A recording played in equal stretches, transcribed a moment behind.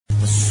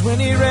When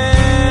he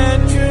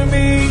ran to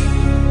me,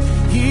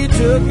 he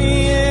took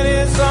me in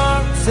his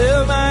arms,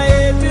 held my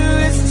head to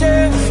his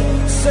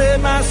chest,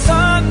 said, my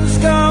son's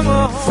come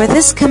home. For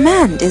this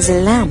command is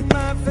a lamp,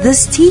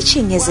 this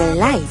teaching is a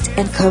light,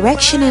 and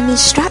correction and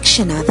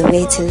instruction are the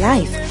way to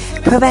life.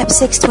 Proverbs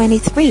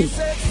 6:23.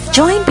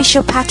 Join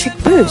Bishop Patrick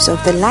Bruce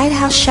of the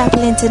Lighthouse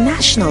Chapel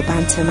International,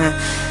 Bantama,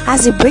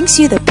 as he brings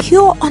you the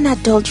pure,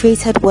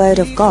 unadulterated Word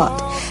of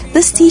God.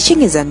 This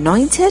teaching is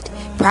anointed,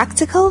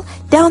 practical,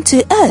 down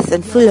to earth,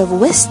 and full of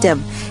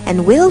wisdom,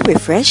 and will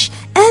refresh,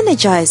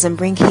 energize, and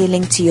bring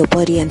healing to your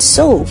body and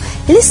soul.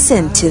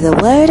 Listen to the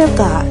Word of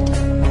God.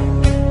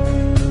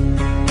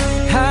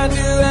 I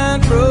knew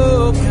I'd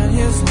broken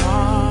his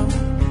heart.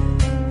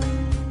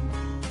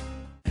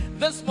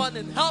 This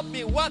morning, help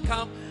me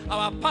welcome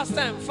our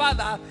pastor and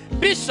father,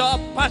 Bishop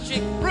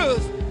Patrick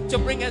Bruce, to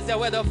bring us the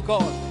Word of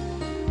God.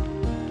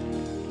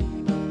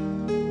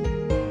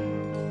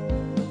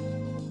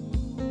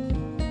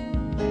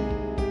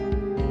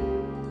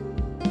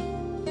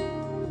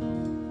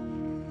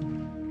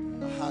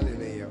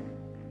 Hallelujah.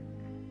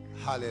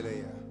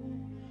 Hallelujah.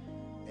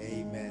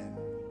 Amen.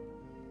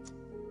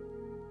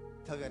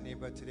 Tell your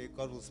neighbor today,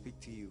 God will speak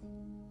to you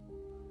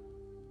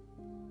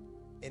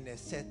in a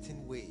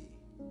certain way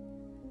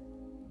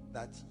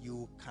that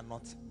you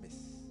cannot miss.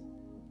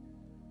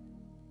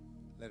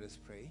 Let us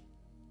pray.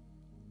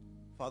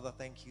 Father,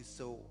 thank you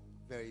so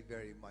very,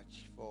 very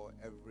much for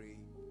every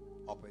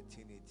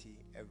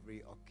opportunity,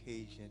 every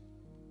occasion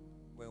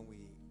when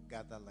we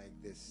gather like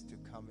this to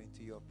come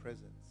into your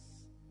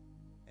presence.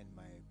 And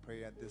my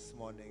prayer this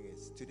morning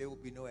is today will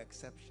be no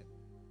exception.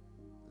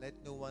 Let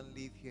no one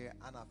leave here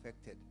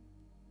unaffected.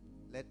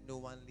 Let no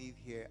one leave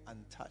here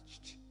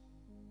untouched.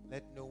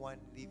 Let no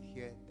one leave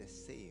here the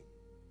same,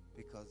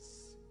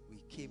 because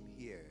we came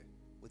here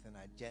with an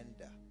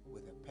agenda,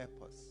 with a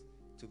purpose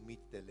to meet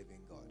the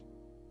living God.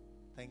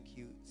 Thank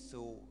you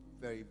so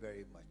very,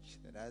 very much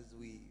that as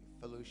we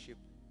fellowship,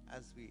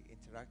 as we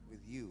interact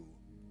with you,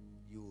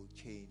 you will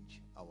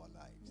change our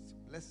lives.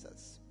 Bless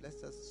us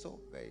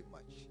so very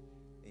much.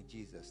 In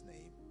Jesus'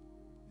 name.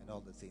 And all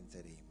the saints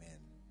said amen.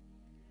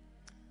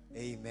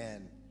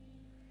 Amen.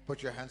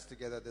 Put your hands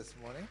together this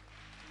morning.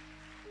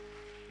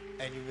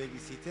 And you may be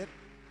seated.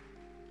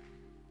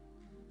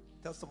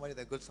 Tell somebody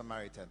the Good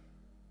Samaritan.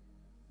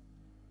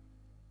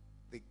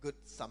 The Good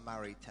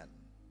Samaritan.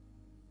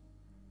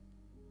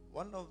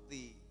 One of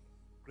the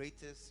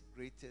greatest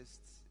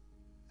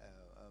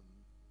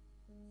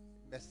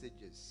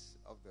messages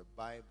of the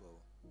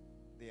Bible,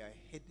 they are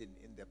hidden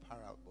in the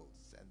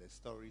parables and the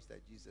stories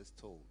that Jesus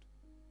told.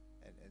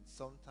 And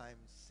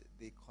sometimes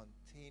they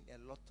contain a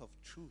lot of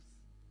truth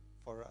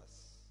for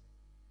us.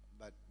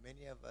 But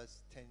many of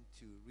us tend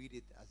to read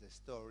it as a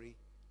story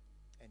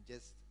and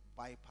just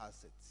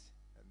bypass it.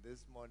 And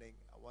this morning,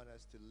 I want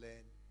us to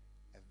learn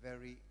a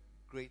very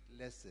great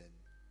lesson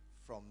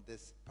from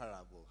this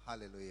parable.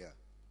 Hallelujah.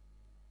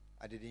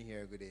 I didn't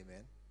hear a good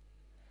amen.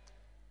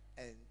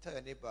 And tell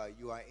your neighbor,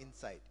 you are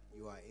inside.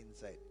 You are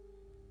inside.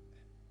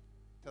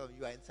 Tell them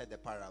you are inside the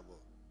parable.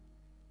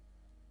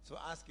 So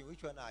ask him,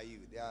 which one are you?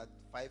 There are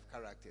 5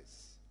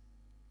 characters.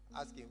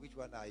 Ask him, which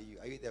one are you?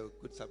 Are you the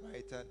Good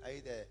Samaritan? Are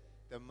you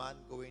the man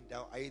going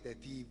down? Are you the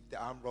thief, the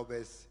armed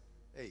robbers?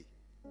 Hey,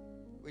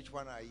 which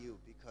one are you?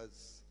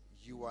 Because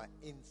you are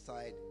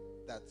inside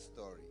that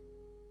story.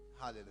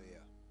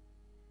 Hallelujah.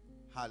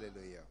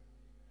 Hallelujah.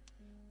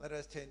 Let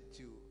us turn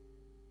to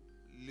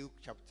Luke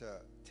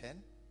chapter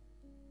 10.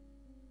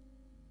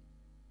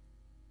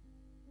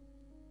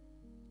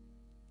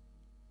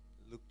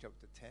 Luke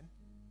chapter 10.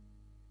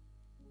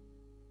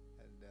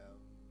 And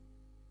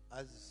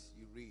as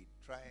you read,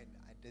 try and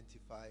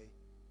identify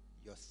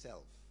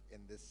yourself in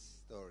this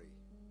story.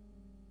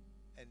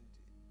 And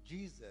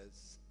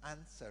Jesus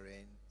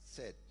answering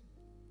said,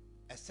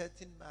 a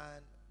certain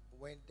man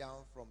went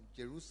down from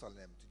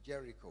Jerusalem to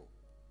Jericho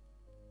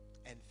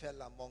and fell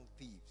among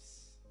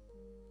thieves,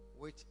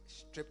 which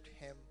stripped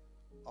him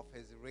of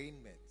his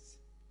raiment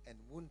and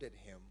wounded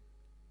him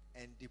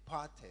and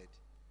departed,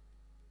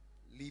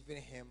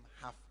 leaving him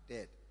half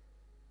dead.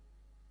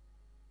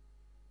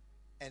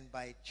 And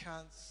by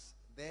chance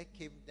there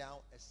came down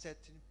a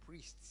certain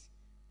priest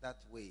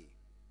that way.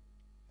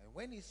 And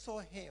when he saw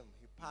him,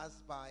 he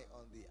passed by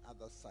on the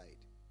other side.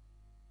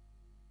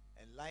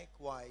 And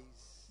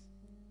likewise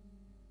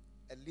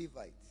a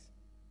Levite,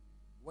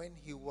 when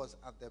he was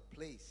at the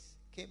place,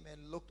 came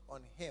and looked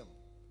on him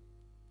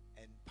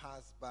and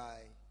passed by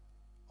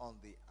on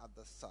the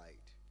other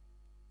side.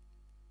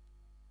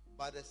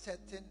 But a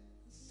certain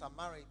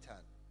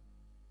Samaritan,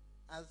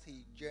 as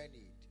he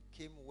journeyed,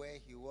 came where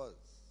he was.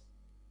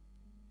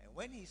 And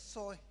when he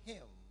saw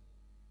him,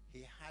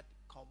 he had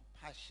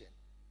compassion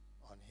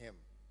on him.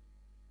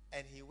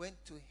 And he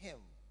went to him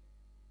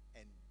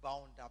and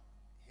bound up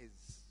his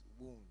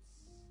wounds,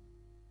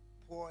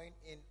 pouring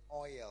in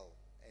oil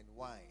and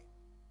wine,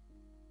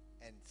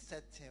 and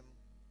set him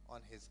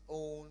on his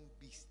own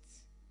beast,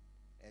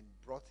 and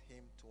brought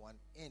him to an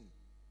inn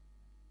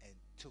and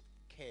took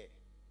care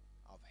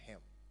of him.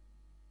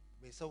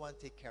 May someone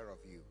take care of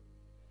you.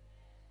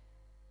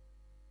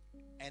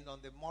 And on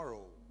the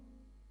morrow,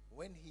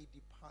 when he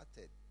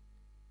departed,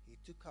 he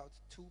took out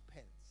 2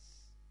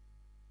 pence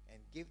and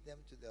gave them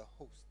to the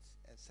host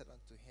and said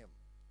unto him,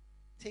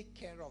 Take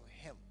care of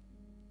him,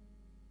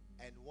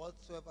 and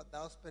whatsoever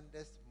thou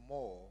spendest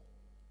more,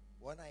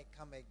 when I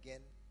come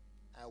again,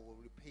 I will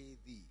repay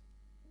thee.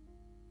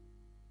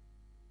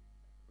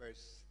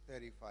 Verse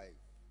 35.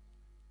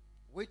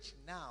 Which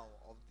now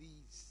of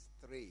these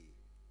 3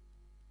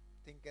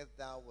 thinkest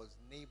thou was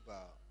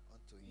neighbor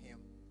unto him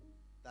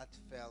that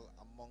fell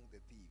among the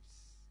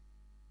thieves?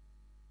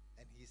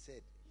 And he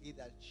said, He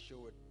that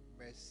showed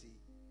mercy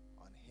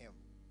on him.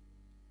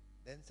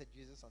 Then said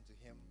Jesus unto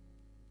him,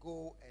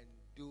 Go and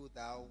do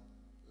thou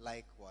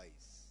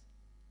likewise.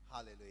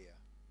 Hallelujah.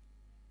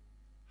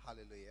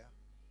 Hallelujah.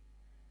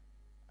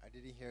 I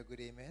didn't hear a good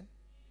amen.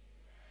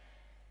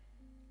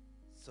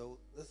 So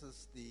this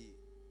is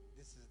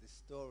the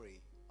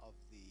story of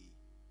the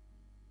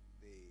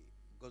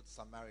Good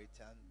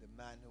Samaritan, the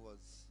man who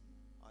was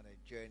on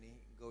a journey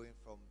going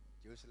from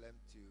Jerusalem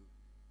to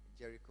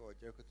Jericho, or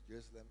Jericho to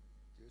Jerusalem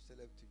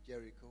to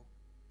Jericho,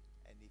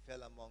 and he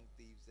fell among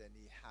thieves, and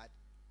he had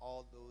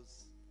all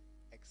those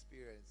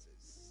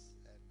experiences.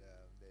 And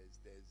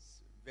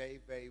there's very,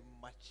 very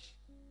much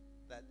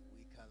that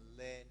we can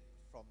learn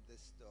from this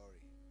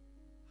story.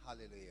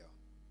 Hallelujah.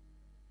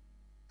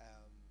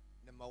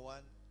 Number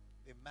 1,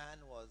 the man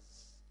was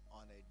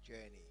on a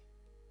journey.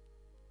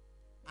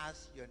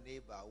 Ask your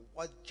neighbor,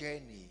 what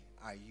journey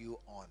are you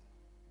on?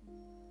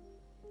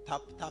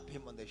 Tap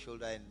him on the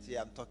shoulder and say,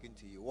 I'm talking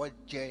to you.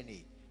 What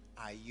journey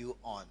are you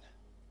on?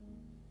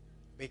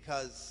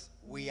 Because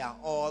we are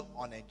all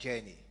on a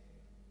journey.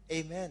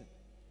 Amen.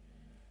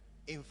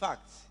 In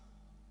fact,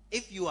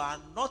 if you are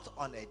not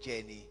on a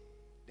journey,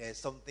 there's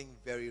something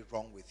very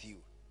wrong with you.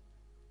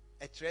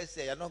 A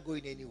Teresa, you're not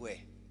going anywhere.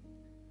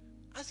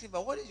 Ask him,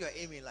 but what is your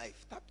aim in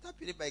life? Tap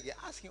it back again.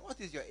 Ask him, what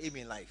is your aim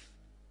in life?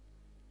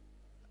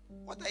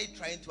 What are you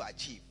trying to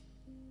achieve?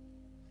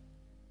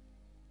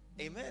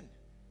 Amen.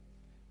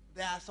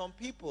 There are some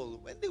people,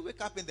 when they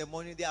wake up in the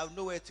morning, they have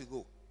nowhere to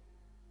go.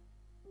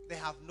 They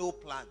have no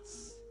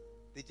plans.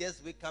 They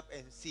just wake up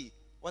and see,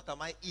 what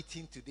am I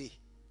eating today?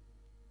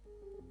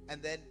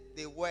 And then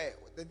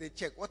they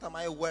check, what am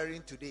I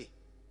wearing today?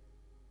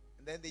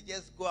 And then they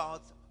just go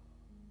out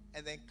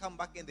and then come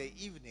back in the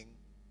evening,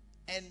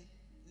 and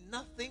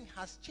nothing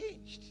has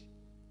changed.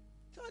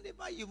 Tell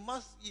anybody,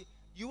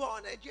 you are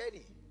on a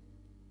journey.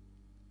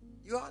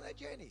 You are on a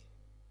journey.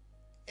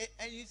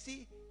 And you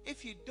see,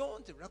 if you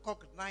don't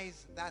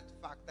recognize that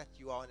fact that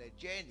you are on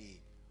a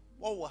journey,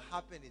 what will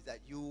happen is that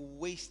you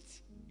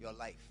waste your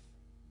life.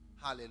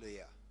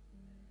 Hallelujah.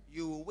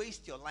 You will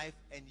waste your life,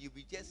 and you'll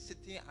be just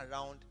sitting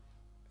around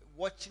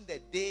watching the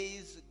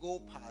days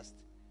go past,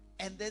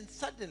 and then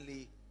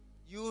suddenly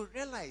you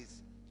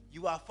realize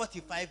you are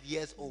 45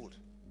 years old.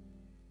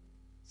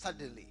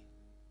 Suddenly.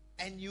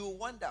 And you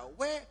wonder,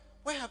 where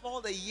have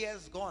all the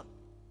years gone?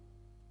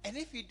 And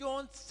if you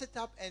don't sit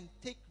up and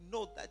take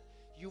note that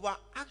you are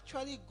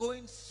actually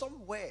going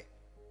somewhere,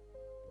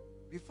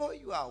 before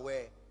you are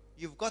aware,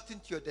 you've gotten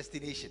to your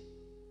destination.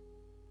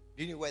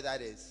 Do you know where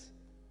that is?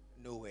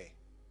 Nowhere.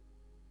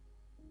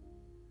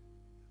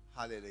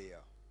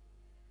 Hallelujah.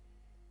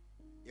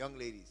 Young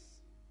ladies,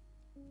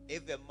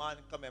 if a man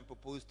come and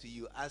propose to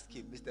you, ask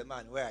him, Mr.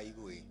 Man, where are you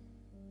going?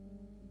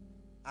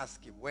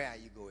 Ask him, where are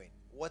you going?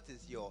 What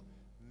is your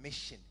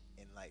mission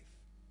in life?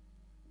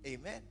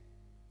 Amen.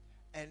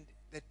 And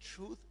the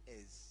truth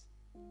is,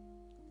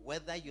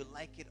 whether you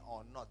like it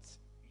or not,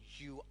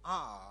 you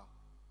are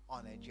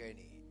on a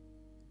journey.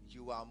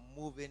 You are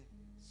moving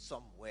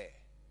somewhere.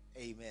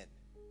 Amen.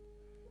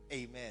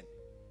 Amen.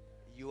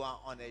 You are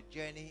on a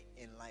journey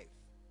in life.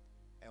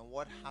 And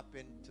what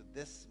happened to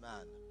this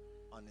man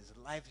on his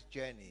life's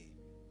journey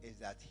is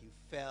that he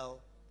fell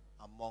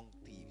among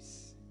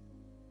thieves.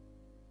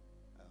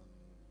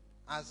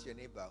 Ask your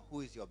neighbor,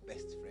 who is your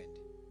best friend?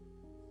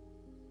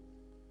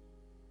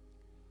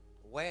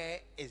 Where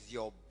is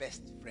your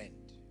best friend?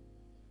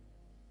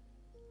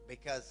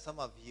 Because some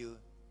of you,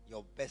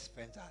 your best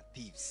friends are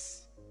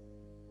thieves.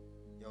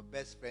 Your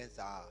best friends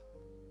are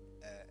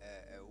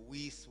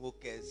weed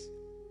smokers.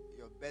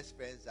 Your best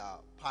friends are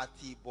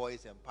party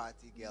boys and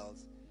party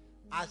girls.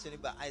 Ask your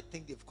neighbor, I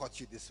think they've caught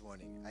you this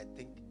morning. I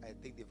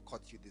think they've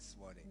caught you this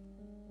morning.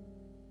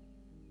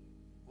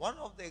 One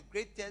of the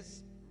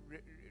greatest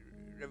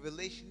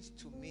revelations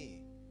to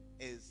me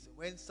is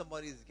when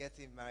somebody is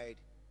getting married,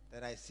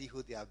 then I see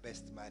who their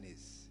best man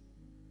is.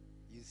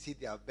 You see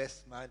their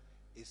best man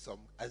is some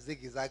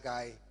Azigiza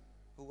guy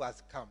who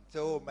has come.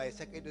 So my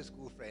secondary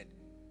school friend,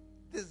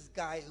 this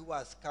guy who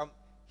has come,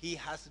 he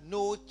has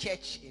no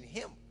church in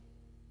him.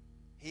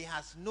 He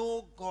has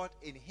no God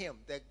in him.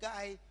 The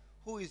guy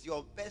who is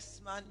your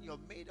best man, your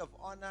maid of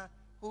honor,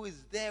 who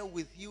is there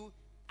with you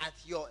at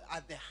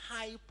the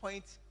high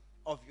point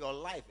of your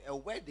life, a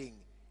wedding,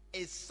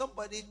 is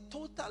somebody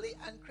totally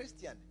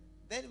unchristian.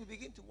 Then we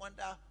begin to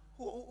wonder,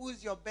 who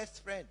is your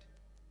best friend?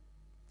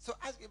 So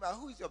ask him about,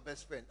 who is your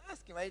best friend?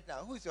 Ask him right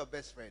now, who is your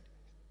best friend?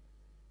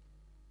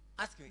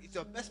 Ask him, is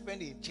your best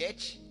friend in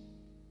church?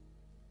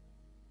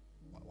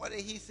 What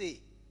did he say?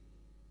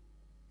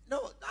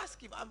 No,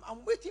 ask him.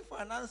 I'm waiting for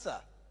an answer.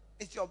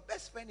 It's your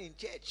best friend in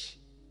church.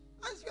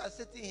 As you are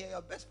sitting here,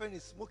 your best friend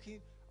is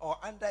smoking or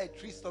under a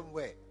tree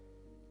somewhere.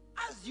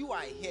 As you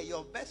are here,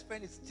 your best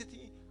friend is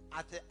sitting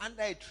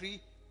under a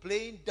tree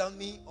playing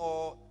dummy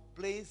or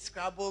playing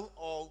Scrabble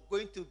or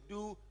going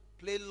to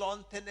play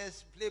lawn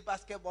tennis, play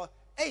basketball.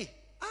 Hey,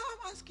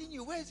 I'm asking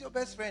you, where is your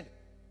best friend?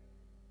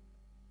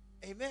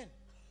 Amen.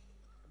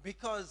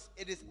 Because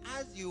it is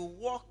as you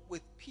walk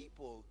with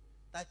people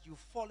that you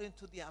fall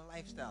into their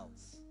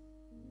lifestyles.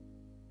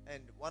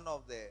 And one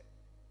of the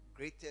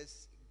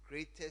greatest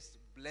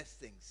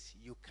blessings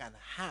you can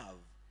have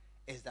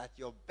is that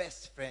your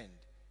best friend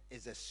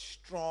is a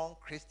strong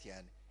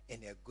Christian in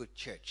a good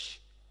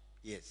church.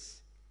 Yes.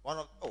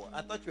 I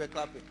thought you were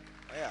clapping.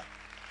 Oh, yeah.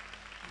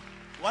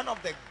 One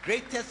of the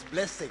greatest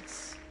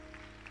blessings,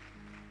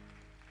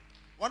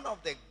 one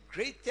of the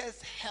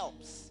greatest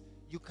helps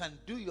you can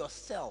do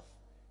yourself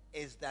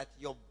is that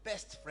your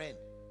best friend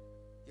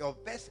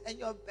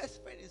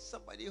is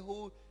somebody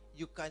who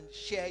you can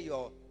share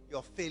your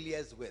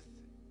failures with.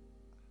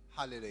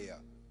 Hallelujah.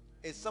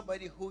 It's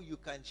somebody who you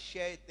can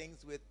share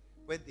things with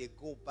when they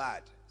go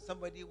bad.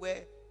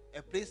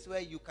 A place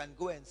where you can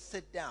go and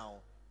sit down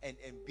and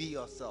be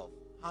yourself.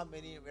 How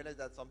many realize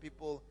that some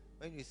people,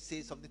 when you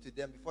say something to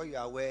them, before you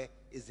are aware,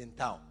 is in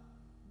town?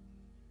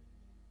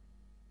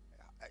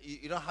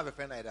 You don't have a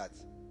friend like that.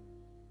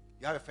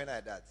 You have a friend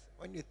like that.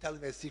 When you tell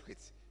them a secret,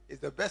 it's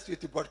the best way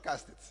to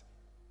broadcast it.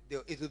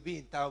 It will be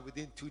in town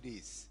within 2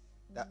 days.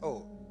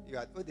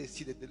 When they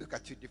see that, they look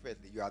at you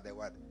differently. You are the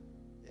one.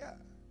 Yeah.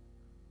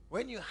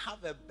 When you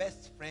have a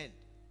best friend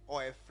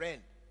or a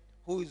friend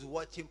who is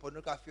watching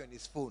pornography on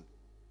his phone,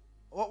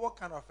 what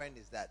kind of friend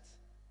is that?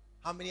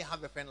 How many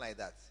have a friend like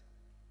that?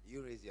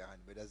 You raise your hand,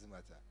 but it doesn't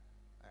matter.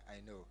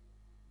 I know.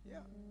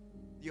 Yeah.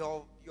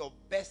 Your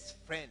best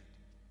friend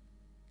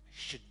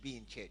should be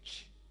in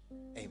church.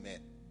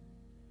 Amen.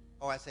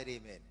 Oh, I said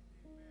amen.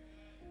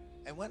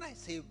 And when I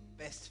say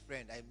best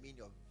friend, I mean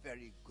your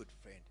very good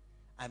friend.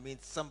 I mean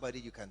somebody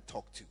you can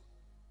talk to.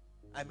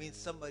 I mean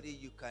somebody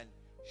you can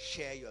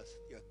share your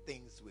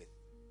things with.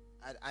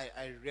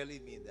 I really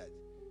mean that.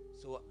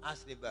 So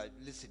ask neighbor,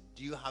 listen,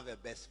 do you have a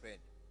best friend?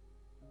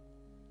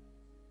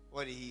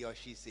 What did he or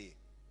she say?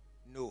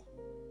 No.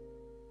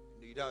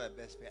 You don't have a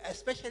best friend.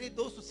 Especially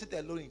those who sit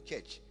alone in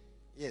church.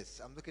 Yes,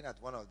 I'm looking at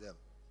one of them.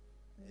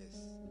 Yes,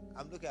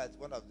 I'm looking at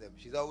one of them.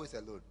 She's always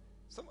alone.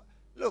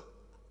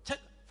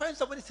 Find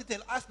somebody sitting.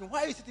 Ask him,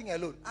 why are you sitting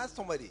alone? Ask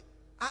somebody.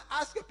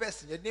 Ask a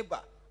person, your neighbor.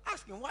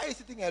 Ask him, why are you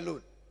sitting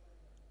alone?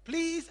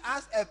 Please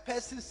ask a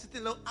person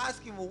sitting alone.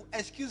 Ask him,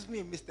 excuse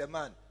me, Mr.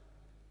 Man.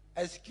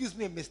 Excuse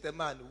me, Mr.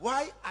 Man.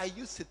 Why are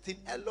you sitting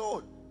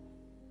alone?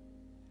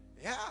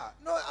 Yeah.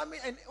 No, I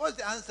mean, and what's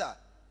the answer?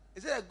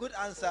 Is it a good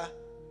answer?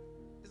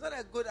 It's not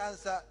a good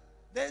answer.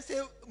 Then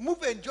say,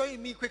 move and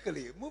join me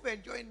quickly. Move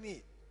and join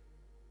me.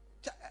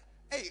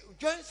 Hey,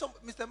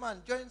 Mr.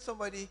 Man, join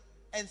somebody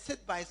and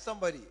sit by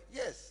somebody.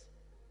 Yes.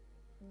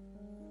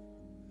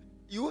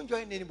 You won't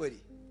join anybody.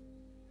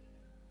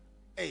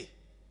 Hey,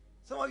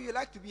 some of you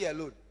like to be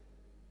alone.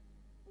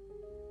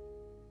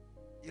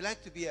 You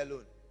like to be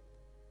alone.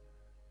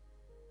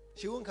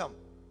 She won't come.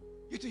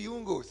 You too, you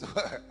won't go.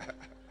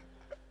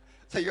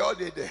 So you're all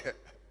there.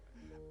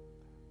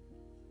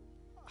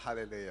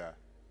 Hallelujah.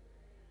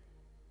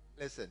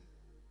 Listen,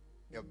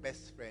 your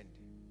best friend,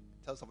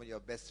 tell someone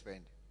your best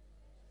friend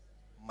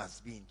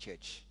must be in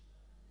church.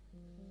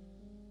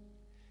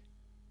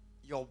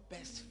 Your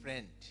best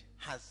friend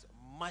has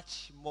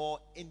much more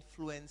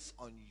influence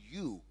on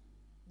you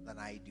than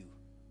I do.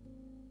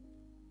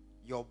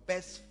 Your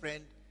best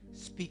friend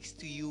speaks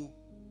to you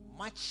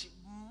much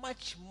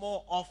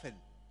more often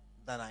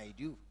than I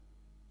do.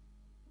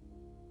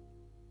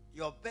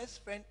 Your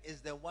best friend is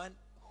the one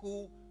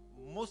who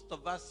most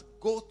of us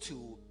go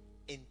to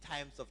in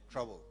times of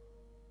trouble.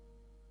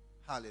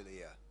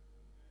 Hallelujah.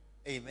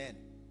 Amen.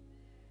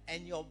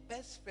 And your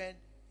best friend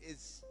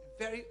is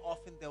very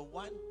often the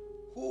one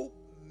who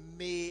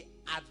may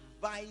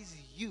advise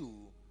you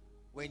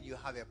when you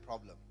have a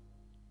problem.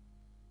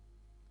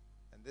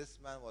 And this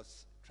man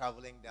was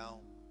traveling down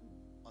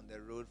on the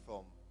road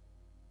from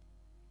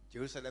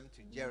Jerusalem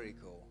to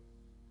Jericho.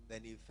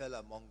 Then he fell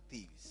among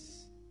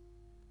thieves.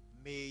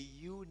 May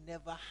you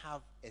never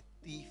have a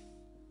thief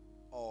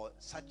or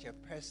such a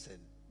person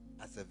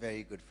as a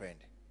very good friend.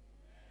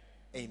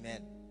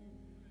 Amen.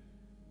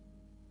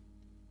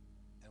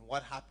 And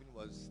what happened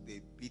was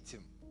they beat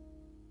him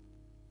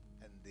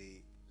and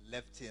they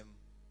left him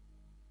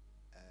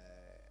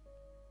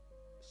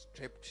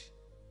stripped,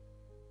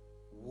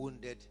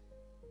 wounded,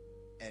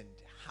 and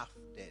half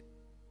dead.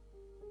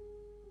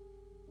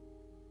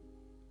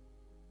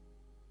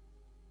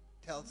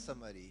 Tell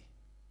somebody,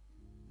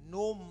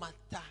 no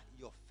matter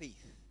your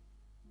faith,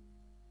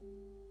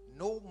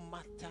 no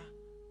matter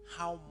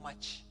how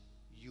much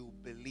you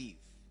believe,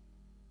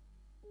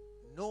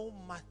 no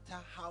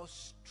matter how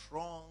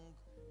strong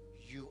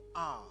you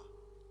are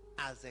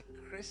as a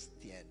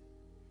Christian,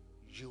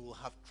 you will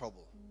have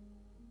trouble.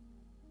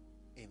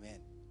 Amen.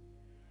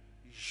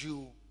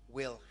 You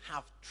will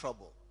have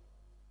trouble.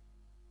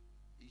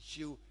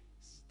 You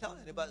tell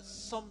me about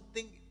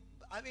something.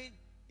 I mean,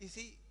 you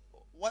see,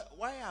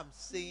 why I'm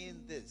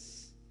saying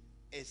this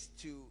is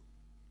to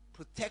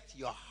protect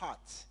your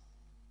heart.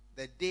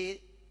 The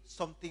day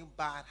something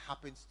bad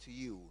happens to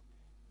you,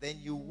 then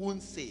you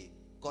won't say,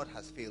 God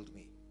has failed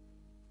me.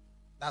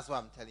 That's why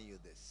I'm telling you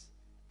this.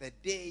 The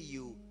day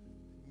you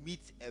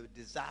meet a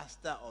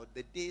disaster or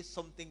the day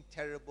something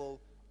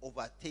terrible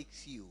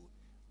overtakes you,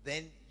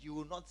 then you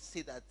will not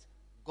say that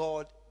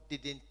God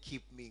didn't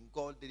keep me,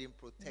 God didn't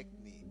protect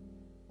me.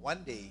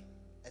 One day,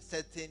 a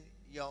certain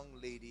young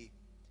lady,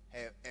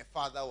 her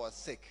father was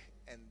sick,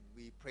 and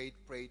we prayed.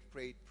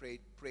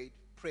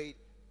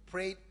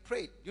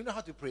 Do you know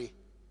how to pray?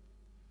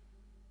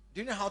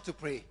 Do you know how to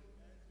pray?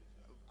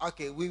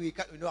 Okay, we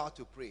know how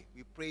to pray.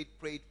 We prayed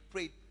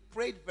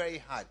very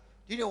hard.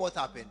 Do you know what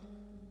happened?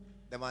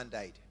 The man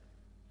died.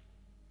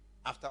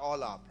 After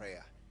all our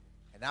prayer.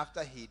 And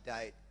after he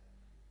died,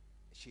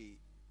 she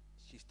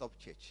stopped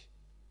church.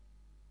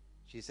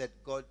 She said,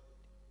 God,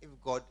 if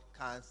God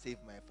can't save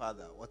my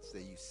father, what's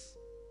the use?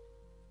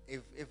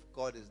 If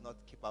God is not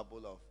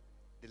capable of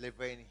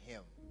delivering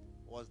him,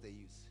 what's the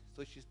use?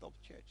 So she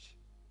stopped church.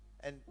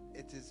 And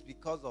it is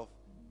because of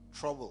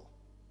trouble.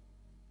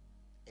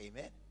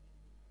 Amen.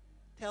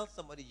 Tell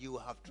somebody you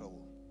have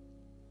trouble.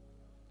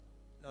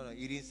 No,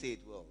 you didn't say it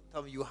well.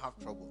 Tell me you have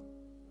trouble.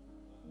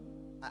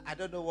 I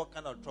don't know what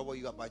kind of trouble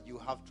you have, but you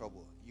have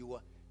trouble.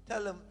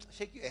 Tell them,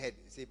 shake your head.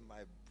 Say,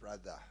 my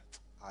brother.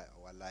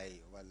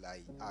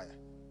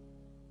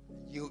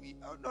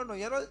 No,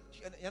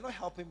 you're not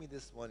helping me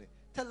this morning.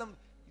 Tell them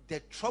the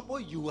trouble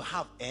you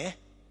have, I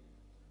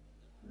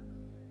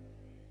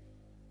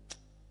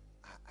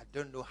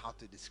don't know how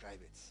to describe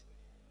it.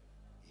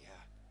 Yeah.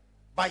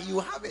 But you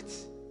have it.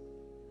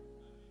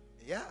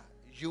 Yeah,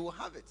 you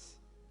have it.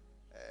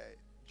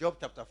 Job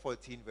chapter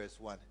 14 verse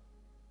 1.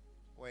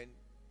 When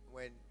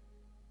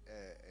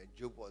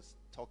Job was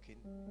talking,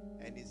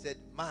 and he said,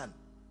 man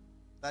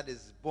that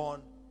is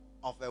born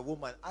of a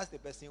woman, ask the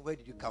person, where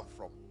did you come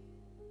from?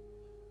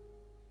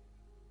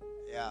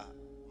 Yeah,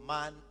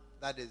 man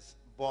that is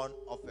born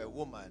of a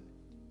woman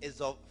is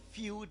of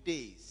few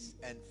days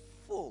and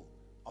full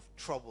of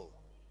trouble.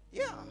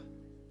 Yeah.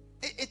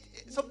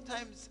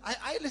 Sometimes,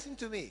 I listen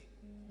to me.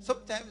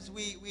 Sometimes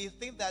we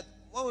think that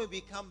when we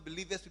become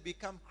believers, we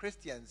become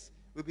Christians,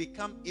 we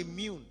become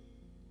immune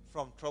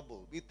from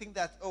trouble. We think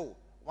that, oh,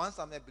 once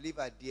I'm a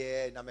believer,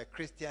 dear, and I'm a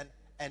Christian,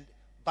 and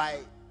by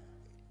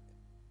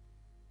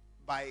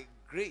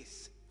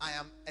grace, I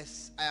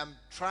am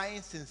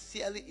trying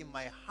sincerely in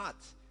my heart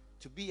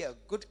to be a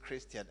good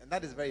Christian, and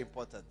that is very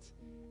important.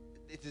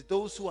 It is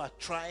those who are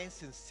trying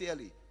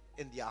sincerely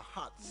in their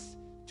hearts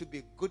to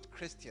be good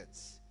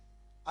Christians.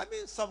 I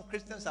mean, some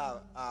Christians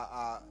are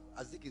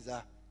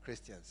Azikiza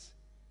Christians.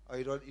 Or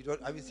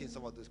have you seen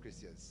some of those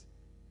Christians?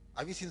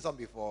 Have you seen some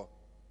before?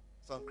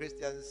 Some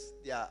Christians,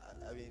 their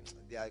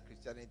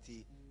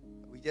Christianity,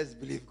 we just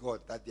believe God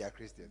that they are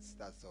Christians.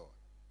 That's all.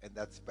 And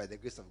that's by the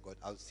grace of God,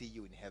 I'll see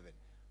you in heaven.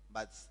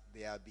 But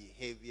their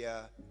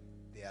behavior,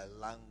 their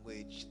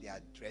language, their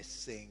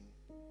dressing,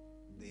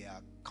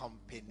 their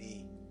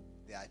company,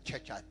 their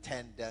church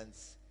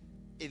attendance,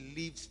 it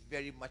leaves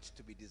very much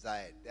to be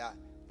desired. They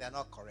are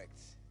not correct.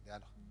 They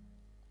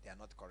are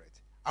not correct.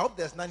 I hope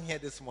there's none here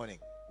this morning.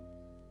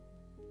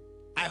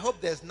 I hope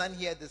there's none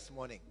here this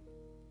morning.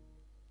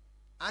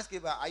 Ask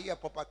him, are you a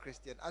proper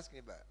Christian? Ask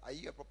him, are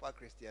you a proper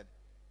Christian?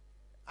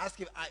 Ask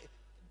him,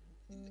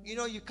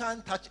 you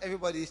can't touch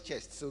everybody's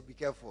chest, so be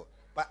careful.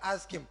 But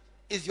ask him,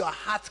 is your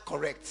heart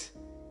correct?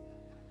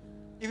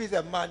 If he's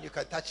a man, you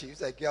can touch him. If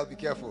he's a girl, be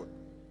careful.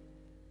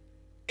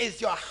 Is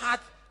your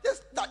heart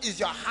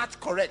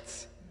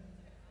correct?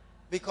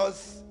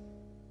 Because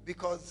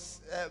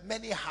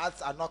many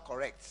hearts are not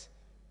correct.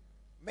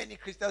 Many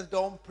Christians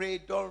don't pray,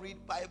 don't read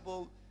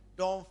Bible,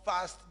 don't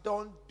fast,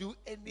 don't do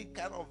any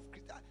kind of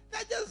Christian.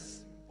 They're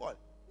just what?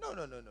 No.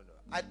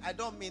 I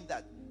don't mean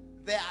that.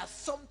 There are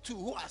some too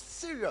who are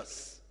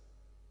serious.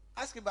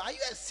 Ask him, are you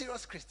a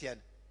serious Christian?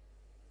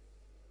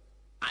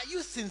 Are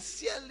you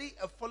sincerely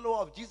a follower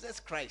of Jesus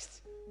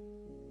Christ?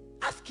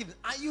 Ask him,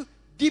 are you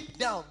deep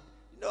down?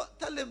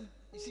 Tell him,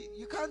 you see,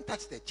 you can't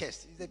touch the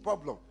chest. It's a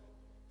problem.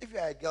 If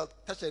you're a girl,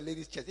 touch a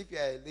lady's chest. If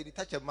you're a lady,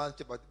 touch a man's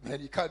chest, but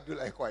man, you can't do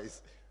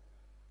likewise.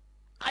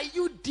 Are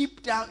you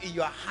deep down in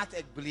your heart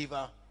a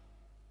believer?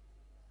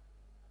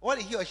 What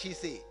did he or she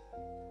say?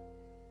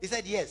 He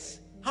said yes.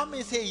 How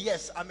many say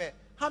yes?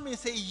 How many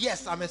say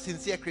yes, I'm a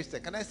sincere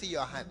Christian? Can I see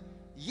your hand?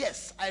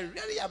 Yes, I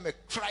really am a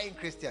trying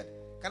Christian.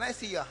 Can I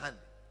see your hand?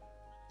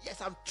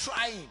 Yes, I'm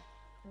trying.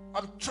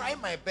 I'm trying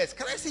my best.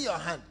 Can I see your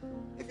hand?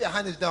 If your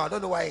hand is down, I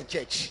don't know why you're in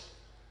church.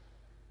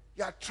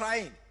 You are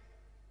trying.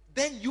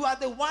 Then you are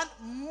the one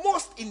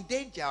most in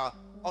danger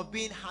of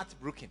being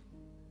heartbroken.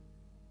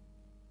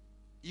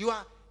 You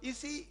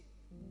see,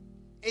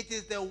 it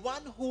is the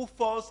one who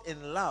falls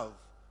in love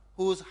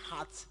whose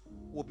heart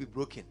will be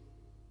broken.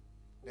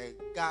 The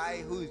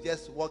guy who is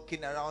just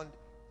walking around,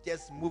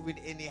 just moving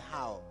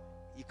anyhow,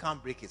 you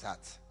can't break his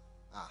heart.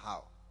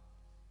 How?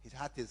 His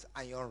heart is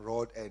iron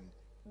rod and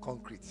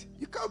concrete.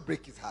 You can't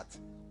break his heart.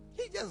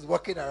 He's just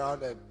walking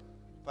around and,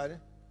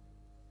 pardon?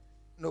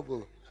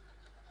 Noble.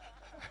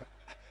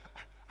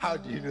 How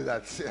do you know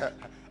that?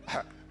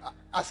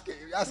 Ask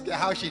her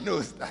how she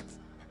knows that.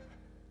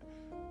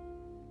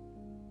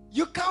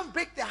 You can't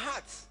break the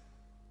heart.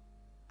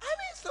 I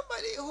mean,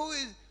 somebody who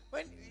is,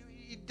 when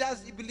he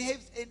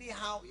behaves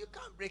anyhow, you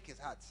can't break his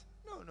heart.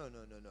 No.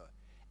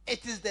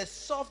 It is the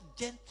soft,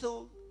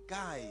 gentle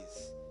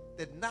guys,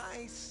 the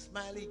nice,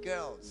 smiley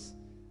girls.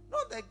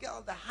 Not the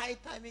girl, the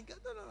high-timing girl.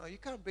 No. You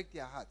can't break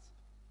their heart.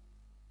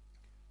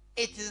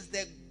 It is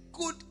the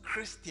good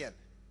Christian,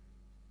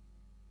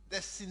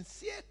 the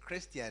sincere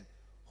Christian,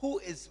 who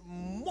is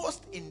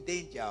most in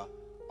danger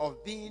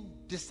of being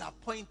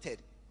disappointed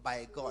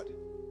by God.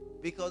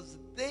 Because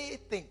they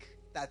think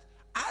that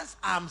as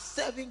I'm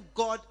serving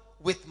God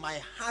with my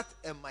heart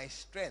and my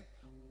strength,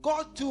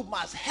 God too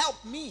must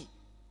help me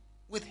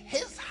with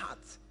his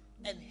heart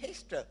and his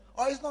strength.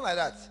 Or it's not like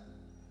that.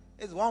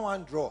 It's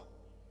 1-1 draw.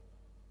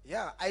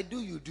 Yeah, I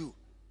do, you do.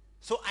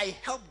 So I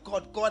help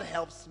God, God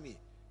helps me.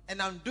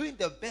 And I'm doing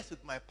the best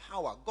with my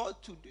power.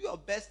 God too, do your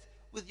best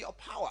with your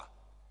power.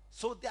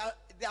 So they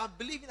are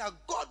believing that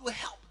God will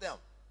help them.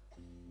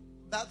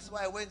 That's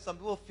why when some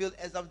people fail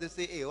exam, they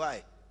say, hey,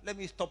 why? Let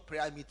me stop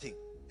prayer meeting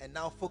and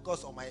now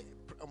focus on my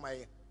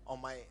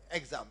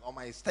exam, on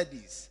my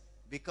studies.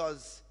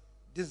 Because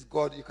this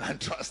God, you can't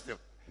trust him.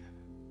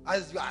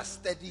 As you are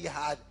studying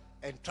hard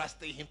and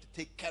trusting him to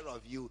take care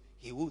of you,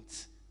 he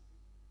won't.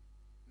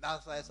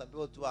 That's why some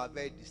people too are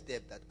very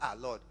disturbed that,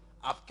 Lord,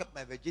 I've kept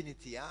my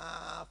virginity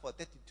for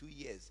 32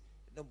 years.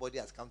 Nobody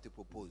has come to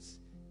propose.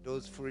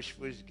 Those foolish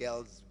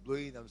girls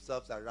blowing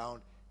themselves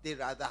around, they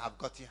rather have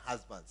gotten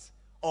husbands.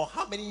 Or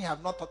how many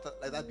have not thought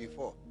like that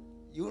before?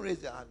 You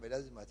raise your hand, but it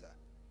doesn't matter.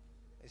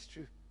 It's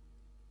true.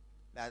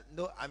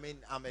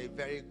 I'm a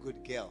very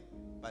good girl,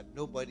 but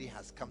nobody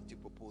has come to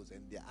propose.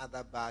 And the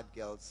other bad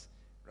girls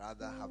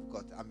rather have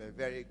got. I'm a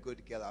very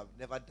good girl. I've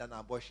never done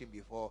abortion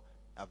before.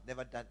 I've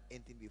never done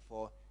anything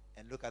before.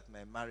 And look at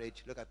my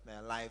marriage. Look at my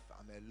life.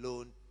 I'm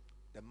alone.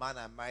 The man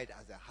I married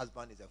as a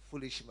husband is a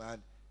foolish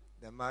man.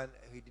 The man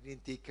who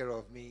didn't take care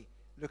of me.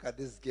 Look at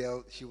this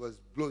girl. She was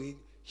blowing.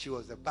 She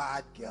was a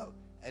bad girl.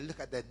 And look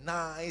at the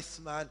nice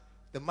man.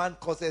 The man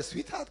calls her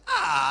sweetheart.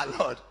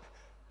 Lord.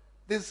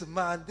 This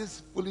man,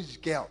 this foolish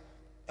girl,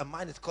 a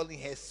man is calling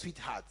her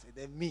sweetheart. And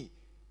then me,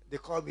 they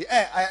call me,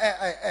 I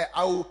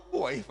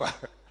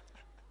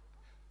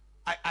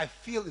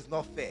feel it's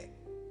not fair.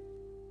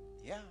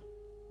 Yeah.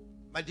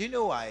 But do you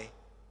know why?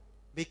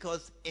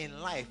 Because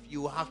in life,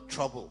 you will have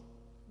trouble.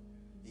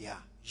 Yeah,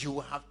 you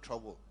will have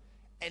trouble.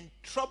 And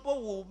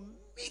trouble will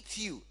meet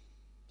you.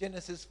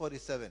 Genesis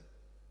 47.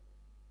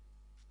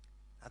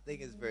 I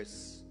think it's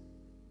verse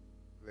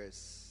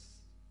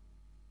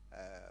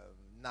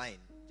 9.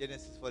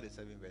 Genesis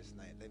 47 verse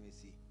 9. Let me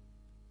see.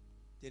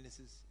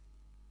 Genesis.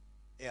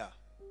 Yeah.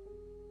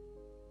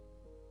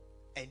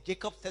 And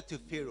Jacob said to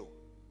Pharaoh,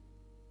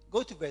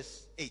 go to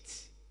verse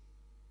 8.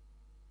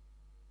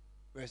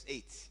 Verse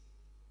 8.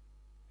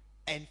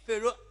 And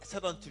Pharaoh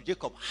said unto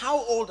Jacob,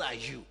 how old are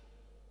you?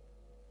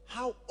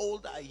 How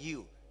old are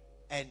you?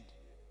 And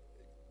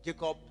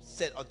Jacob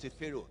said unto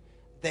Pharaoh,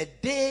 the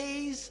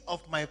days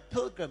of my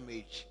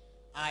pilgrimage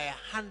are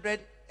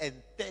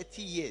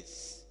 130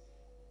 years.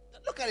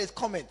 Look at his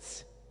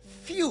comments.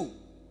 Few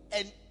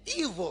and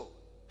evil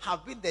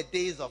have been the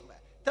days of my.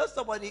 Tell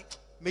somebody,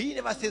 may you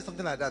never say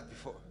something like that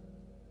before.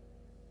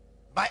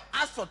 By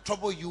ask for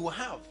trouble, you will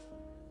have.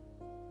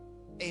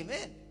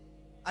 Amen.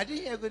 I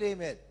didn't hear a good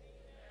amen.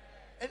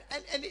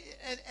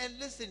 And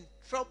listen,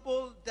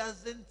 trouble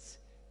doesn't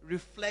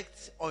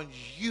reflect on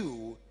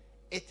you.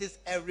 It is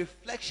a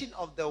reflection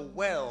of the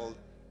world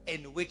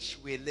in which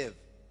we live.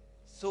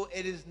 So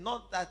it is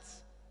not that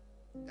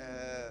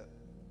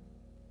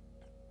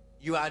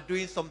you are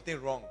doing something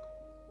wrong.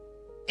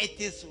 It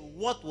is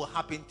what will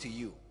happen to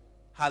you.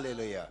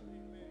 Hallelujah.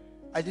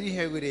 I didn't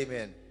hear a good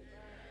amen.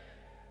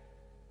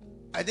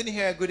 I didn't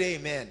hear a good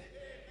amen.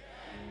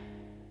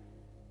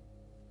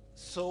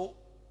 So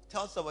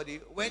tell somebody,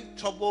 when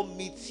trouble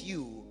meets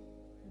you,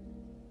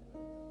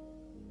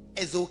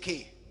 it's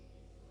okay.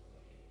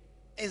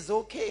 It's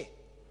okay.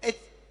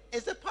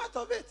 It's a part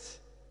of it.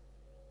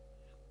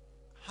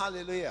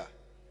 Hallelujah.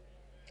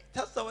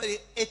 Tell somebody,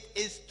 it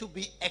is to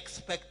be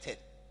expected.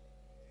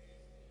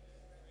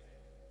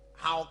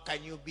 How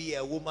can you be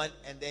a woman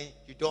and then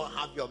you don't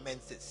have your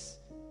menses?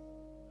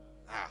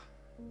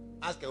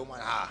 Ask a woman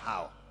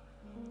how.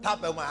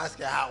 Tap a woman, ask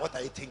her how. What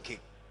are you thinking?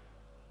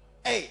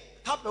 Hey,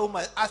 tap a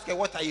woman, ask her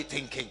what are you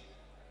thinking?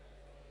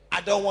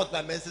 I don't want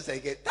my menses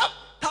again.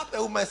 Tap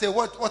a woman and say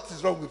what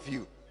is wrong with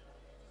you?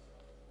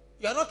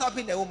 You are not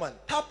tapping a woman.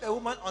 Tap a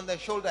woman on the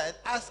shoulder and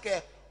ask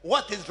her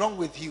what is wrong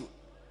with you.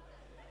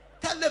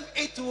 Tell them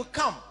it will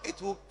come.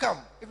 It will come.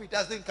 If it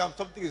doesn't come,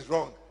 something is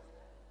wrong.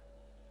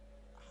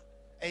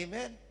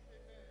 Amen.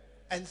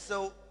 And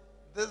so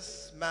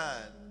this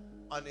man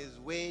on his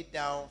way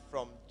down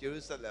from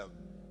Jerusalem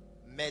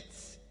met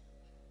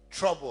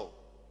trouble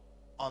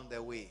on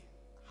the way.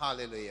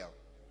 Hallelujah.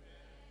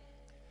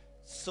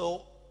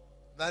 So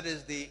that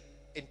is the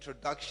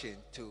introduction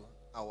to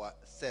our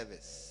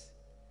service.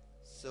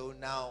 So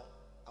now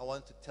I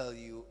want to tell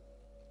you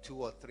 2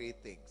 or 3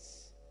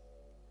 things.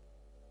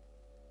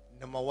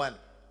 Number one.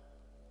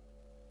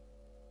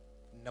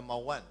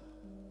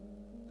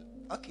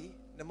 Okay,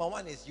 number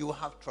one is you will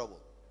have trouble.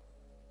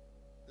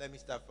 Let me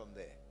start from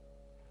there.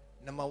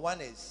 Number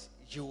one is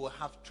you will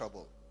have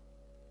trouble.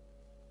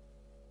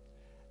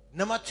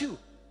 Number 2,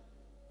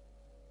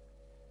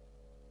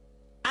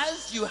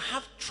 as you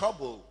have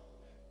trouble,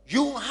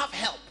 you will have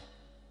help.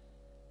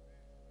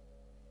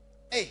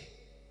 Hey,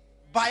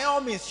 by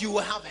all means, you will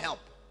have help.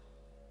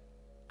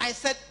 I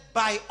said,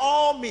 by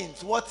all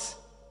means, what?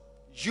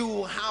 You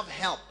will have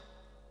help.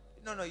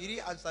 No, you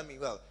didn't answer me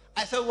well.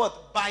 I said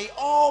what? By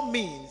all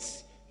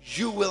means,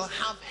 you will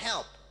have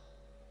help.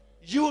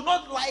 You will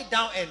not lie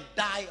down and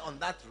die on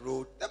that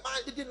road. The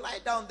man didn't lie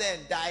down there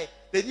and die.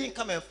 They didn't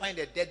come and find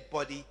a dead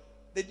body.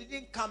 They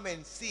didn't come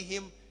and see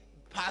him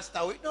passed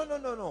away.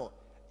 No.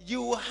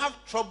 You will have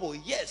trouble,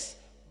 yes.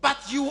 But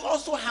you will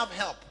also have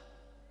help.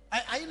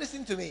 Are you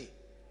listening to me?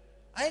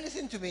 Are you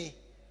listening to me?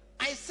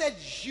 I said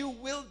you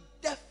will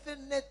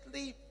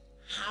definitely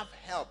have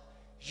help.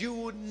 You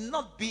will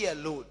not be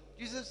alone.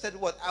 Jesus said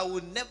what? I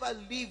will never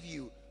leave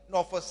you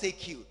nor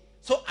forsake you.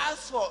 So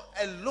as for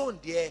alone,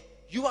 dear,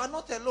 you are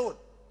not alone.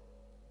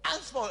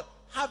 As for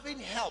having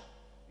help,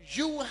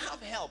 you will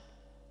have help.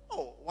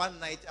 Oh, one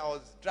night I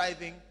was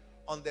driving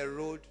on the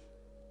road.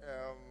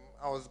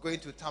 I was going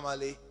to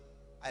Tamale.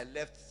 I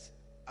left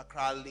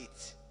Accra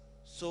late.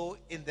 So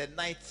in the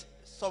night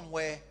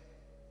somewhere,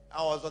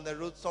 I was on the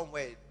road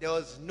somewhere. There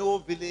was no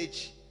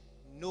village,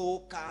 no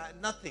car,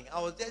 nothing. I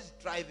was just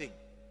driving.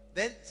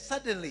 Then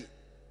suddenly,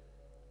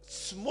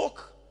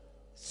 smoke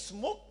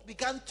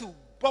began to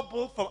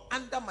bubble from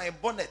under my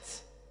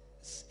bonnet.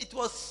 It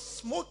was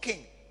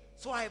smoking.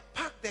 So I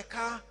parked the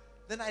car.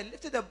 Then I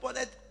lifted the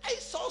bonnet. I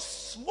saw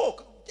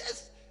smoke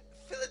just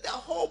filling the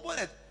whole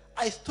bonnet.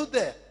 I stood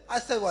there. I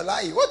said,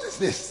 Wallahi, what is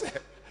this?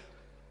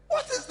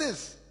 What is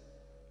this?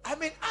 I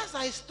mean, as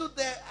I stood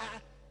there,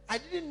 I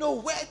didn't know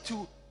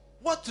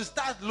what to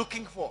start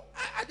looking for.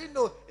 I didn't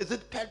know, is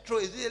it petrol?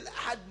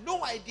 I had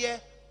no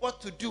idea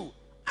what to do.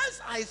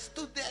 As I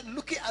stood there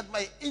looking at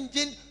my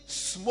engine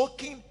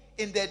smoking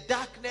in the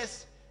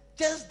darkness,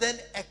 just then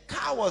a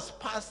car was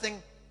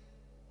passing.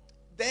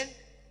 Then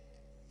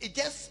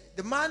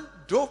the man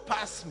drove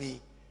past me.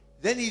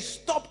 Then he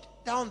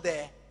stopped down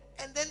there.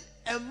 And then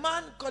a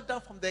man got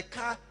down from the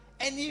car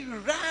and he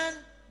ran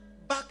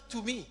back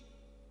to me.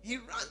 He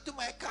ran to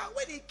my car.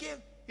 When he came,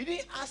 he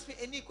didn't ask me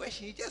any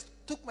question. He just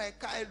took my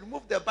car and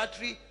removed the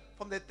battery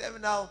from the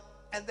terminal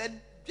and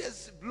then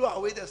just blew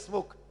away the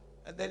smoke.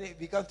 And then he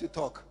began to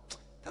talk.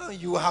 Tell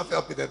him you will have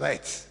help in the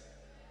night.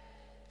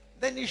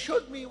 Then he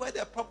showed me where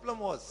the problem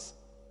was.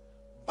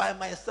 By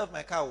myself,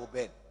 my car will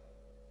burn.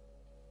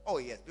 Oh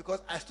yes, because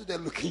I stood there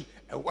looking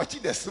and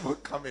watching the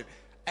smoke coming.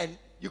 And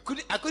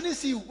I couldn't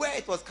see where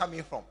it was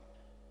coming from.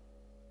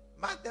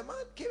 The man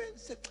came and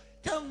said,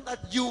 tell him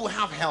that you will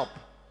have help.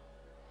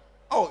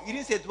 Oh, he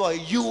didn't say it well,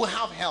 you will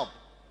have help.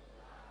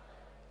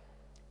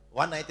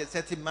 One night a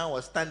certain man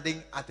was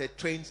standing at a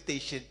train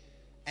station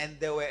and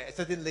there were a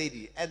certain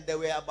lady and there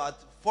were about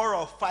 4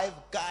 or 5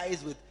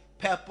 guys with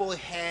purple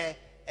hair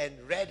and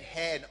red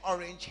hair and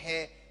orange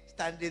hair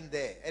standing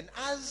there. And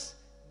as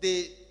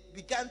they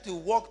began to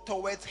walk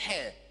towards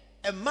her,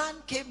 a man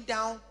came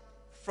down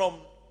from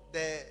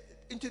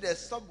into the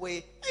subway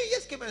and he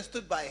just came and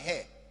stood by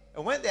her.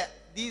 And when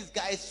these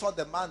guys saw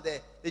the man there,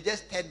 they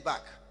just turned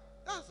back.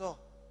 That's all.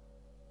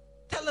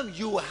 Tell them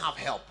you will have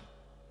help.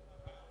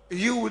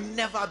 You will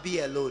never be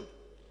alone.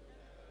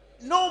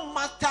 No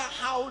matter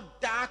how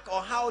dark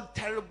or how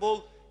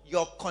terrible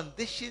your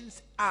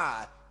conditions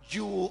are,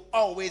 you will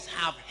always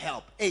have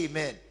help.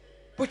 Amen.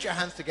 Put your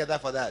hands together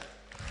for that.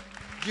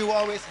 You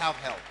always have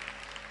help.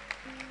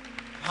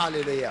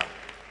 Hallelujah.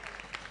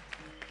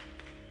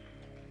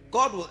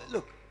 God will,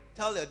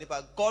 tell your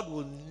neighbor, God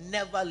will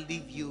never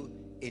leave you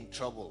in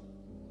trouble.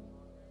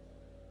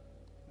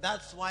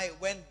 That's why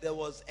when there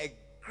was a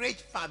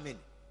great famine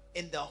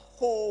in the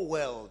whole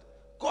world,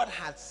 God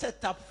had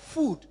set up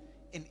food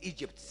in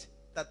Egypt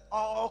that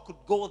all could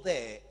go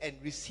there and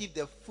receive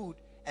the food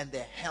and the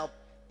help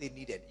they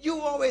needed. You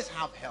always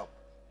have help.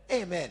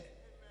 Amen.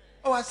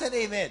 Oh, I said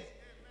amen.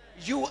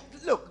 You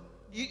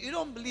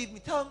don't believe me.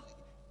 Tell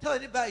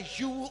anybody,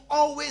 you will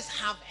always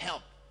have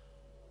help.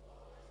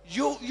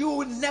 You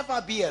will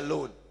never be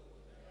alone.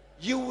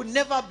 You will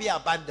never be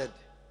abandoned.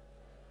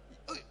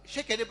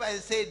 Shake anybody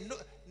and say, no,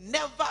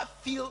 never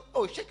feel.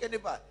 Oh, shake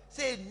anybody.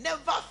 Say,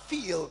 never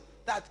feel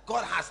that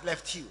God has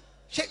left you.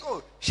 Shake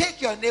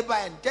your neighbor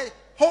and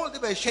hold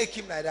him and shake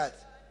him like that.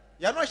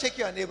 You're not shaking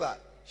your neighbor.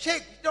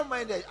 Shake. Don't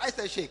mind that. I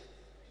said shake.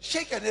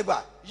 Shake your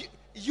neighbor.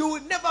 You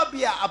will never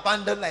be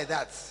abandoned like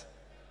that.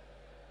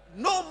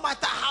 No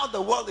matter how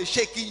the world is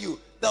shaking you,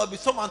 there will be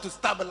someone to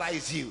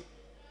stabilize you.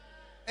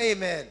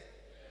 Amen.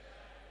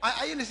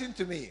 Are you listening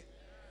to me?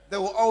 There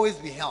will always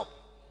be help.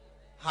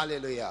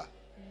 Hallelujah.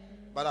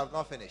 But I've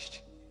not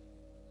finished.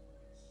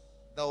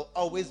 There will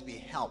always be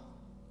help.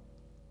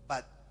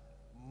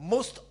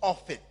 most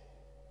often,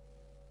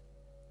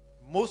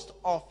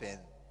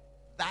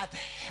 that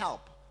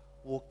help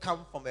will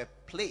come from a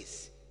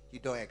place you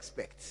don't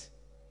expect.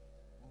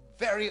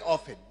 Very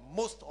often,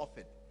 most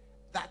often,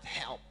 that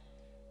help,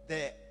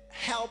 the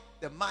help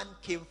the man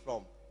came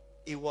from,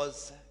 it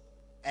was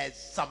a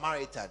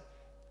Samaritan.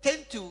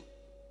 Turn to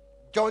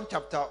John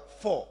chapter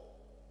 4.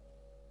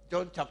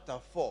 John chapter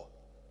 4,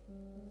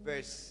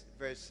 verse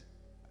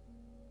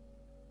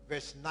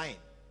 9.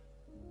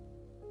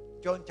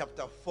 John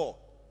chapter 4.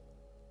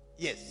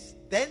 Yes.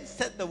 Then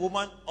said the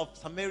woman of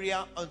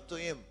Samaria unto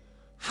him,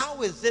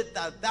 how is it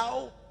that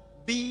thou,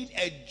 being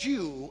a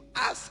Jew,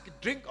 ask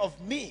drink of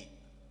me,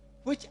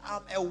 which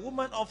am a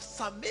woman of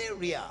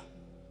Samaria?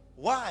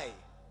 Why?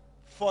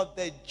 For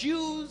the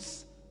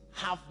Jews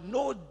have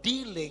no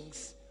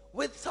dealings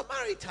with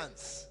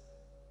Samaritans.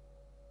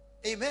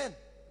 Amen.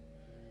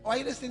 Are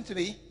you listening to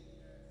me?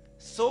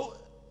 So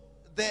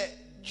the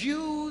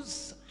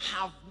Jews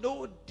have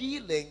no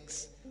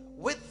dealings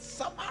with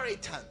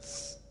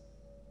Samaritans.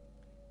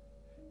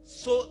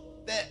 So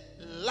the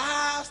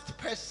last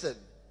person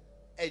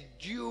a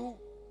Jew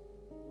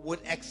would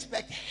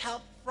expect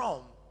help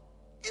from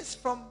is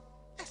from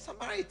a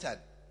Samaritan.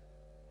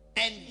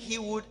 And he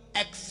would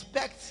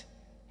expect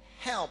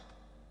help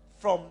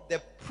from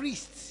the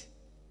priest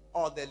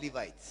or the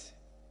Levites.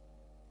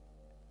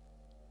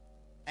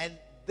 And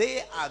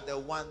they are the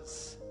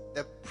ones,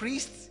 the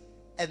priests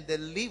and the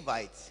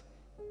Levites,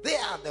 they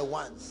are the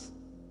ones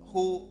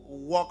who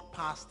walked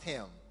past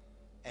him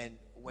and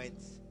went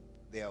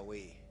their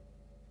way.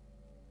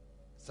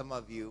 Some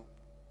of you,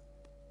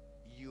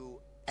 you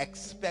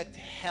expect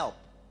help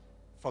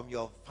from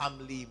your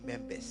family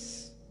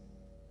members.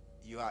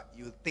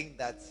 You think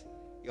that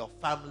your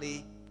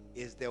family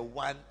is the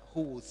one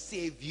who will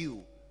save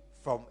you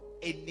from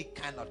any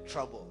kind of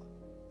trouble.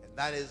 And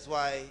that is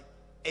why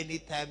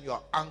anytime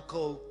your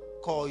uncle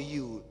calls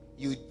you,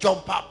 you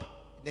jump up,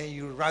 then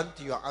you run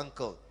to your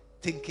uncle,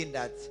 thinking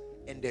that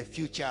in the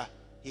future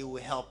he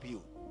will help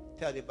you.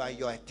 Tell the neighbor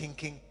your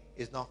thinking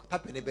is not,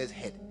 tap your neighbor's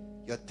head.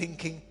 Your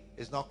thinking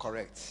is not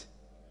correct.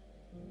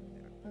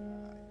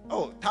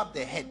 Oh, tap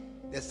the head,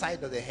 the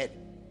side of the head.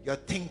 Your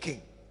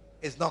thinking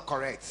is not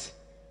correct.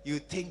 You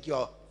think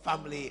your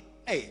family,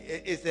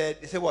 hey, is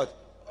it what?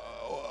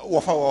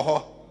 Wafa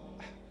waho.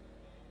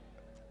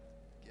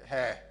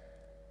 Hey.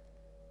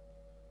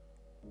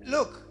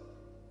 Look,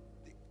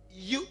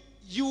 you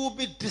will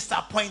be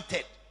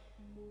disappointed.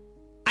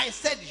 I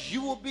said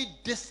you will be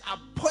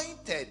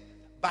disappointed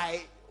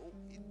by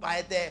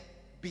the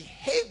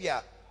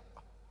behavior.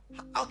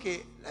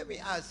 Okay, let me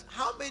ask,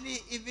 how many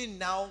even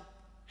now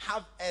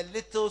have a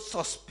little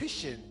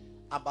suspicion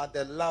about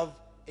the love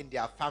in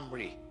their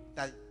family,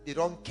 that they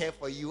don't care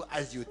for you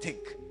as you think?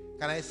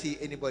 Can I see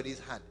anybody's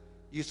hand?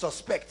 You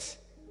suspect.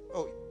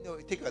 Oh, no,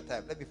 take your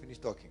time. Let me finish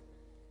talking.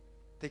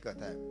 Take your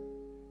time.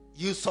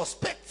 You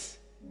suspect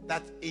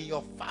that in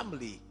your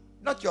family,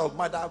 not your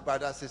mother,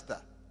 brother, sister,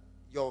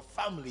 your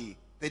family,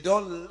 they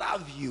don't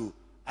love you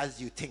as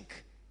you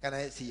think. Can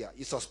I see you?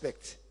 You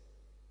suspect.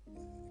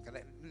 Can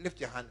I lift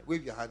your hand?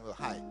 Wave your hand well.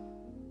 Hi.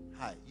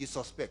 Hi. You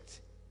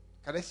suspect.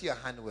 Can I see your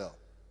hand well?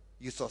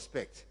 You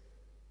suspect.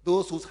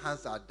 Those whose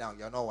hands are down,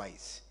 you are not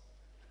wise.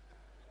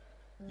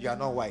 You are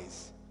not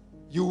wise.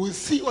 You will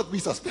see what we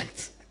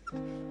suspect.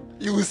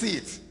 You will see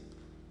it.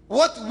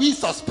 What we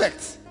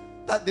suspect,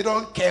 that they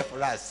don't care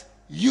for us,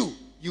 you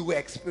will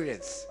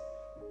experience.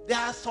 There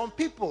are some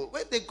people,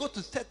 when they go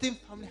to certain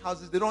family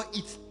houses, they don't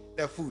eat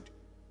their food.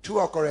 True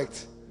or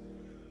correct?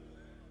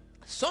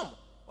 Some,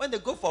 when they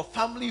go for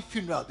family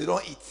funeral, they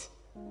don't eat.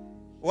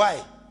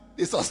 Why?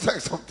 They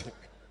suspect something.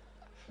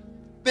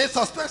 They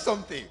suspect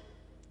something.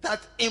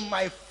 That in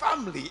my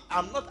family,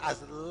 I'm not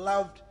as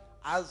loved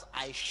as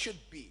I should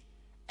be.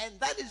 And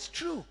that is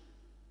true.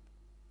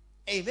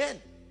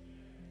 Amen.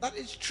 That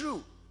is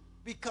true.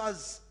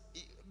 Because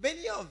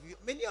many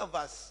of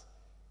us,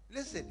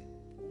 listen,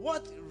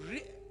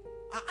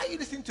 are you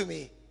listening to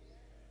me?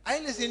 Are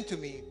you listening to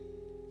me?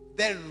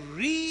 The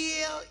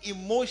real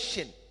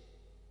emotion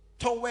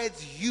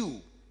towards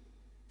you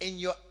in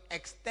your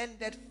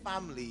extended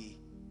family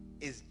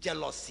is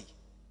jealousy.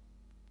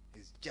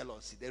 It's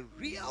jealousy. The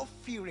real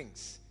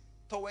feelings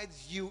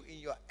towards you in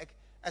your,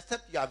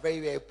 except you are very,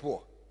 very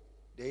poor.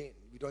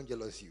 We don't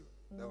jealous you.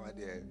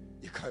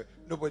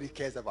 Nobody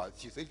cares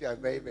about you. So if you are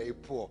very, very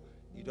poor,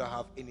 you don't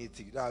have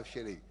anything, you don't have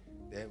shilling,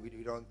 then we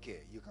don't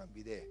care. You can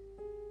be there.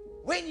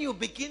 When you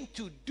begin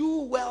to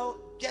do well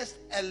just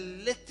a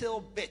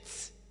little bit,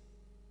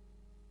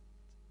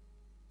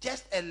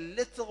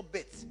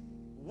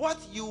 what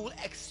you will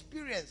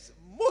experience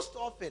most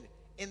often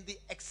in the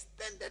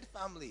extended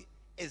family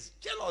is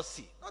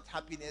jealousy, not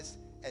happiness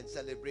and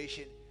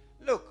celebration.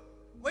 Look,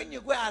 when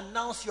you go and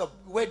announce your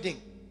wedding,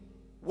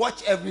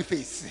 watch every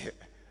face.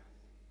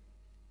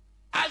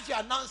 As you're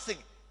announcing,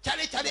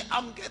 Charlie,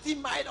 I'm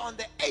getting married on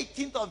the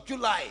 18th of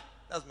July.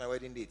 That's my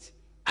wedding date.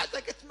 As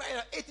I get married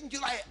on 18th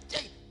July,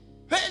 check,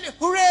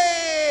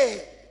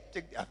 hooray!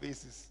 Check their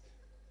faces.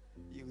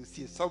 You will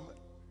see some.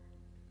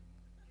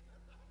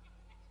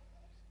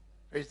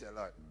 Praise the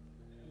Lord.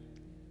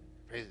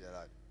 Praise the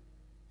Lord.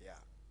 Yeah.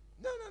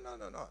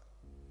 No.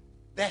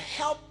 The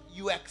help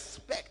you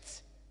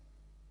expect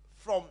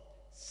from,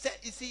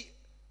 you see,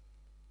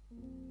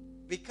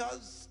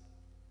 because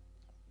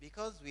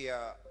we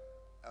are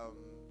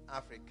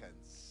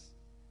Africans,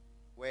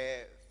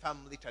 where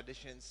family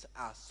traditions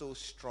are so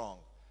strong,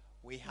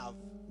 we have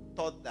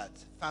thought that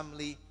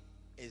family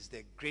is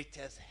the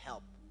greatest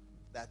help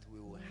that we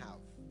will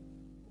have.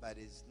 But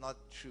it's not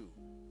true.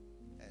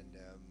 And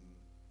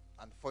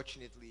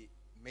unfortunately,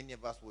 many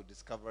of us will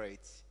discover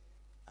it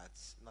at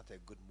not a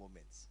good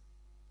moment.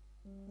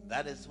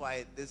 That is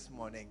why this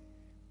morning,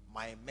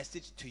 my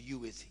message to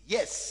you is,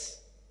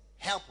 yes,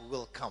 help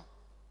will come.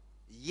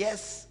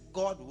 Yes,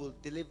 God will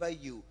deliver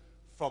you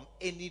from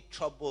any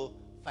trouble,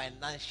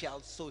 financial,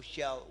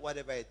 social,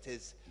 whatever it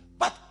is.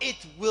 But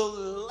it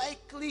will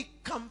likely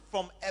come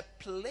from a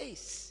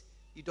place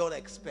you don't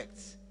expect.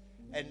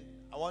 And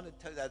I want to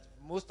tell you that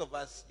most of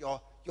us, your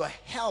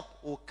help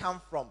will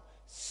come from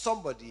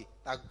somebody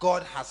that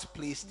God has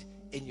placed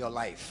in your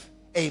life.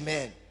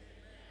 Amen.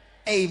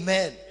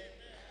 Amen.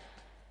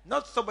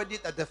 Not somebody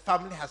that the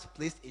family has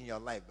placed in your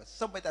life, but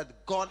somebody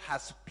that God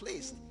has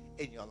placed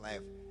in your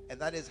life. And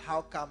that is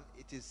how come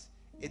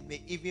it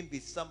may even be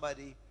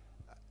somebody.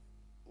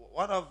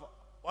 One of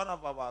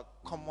our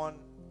common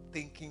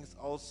thinkings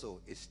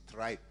also is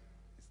tribe.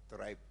 It's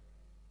tribe.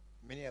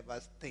 Many of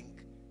us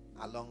think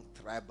along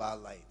tribal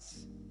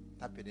lines.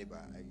 I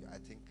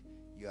think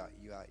you are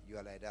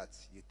like that.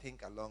 You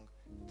think along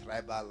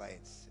tribal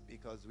lines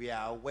because we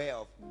are aware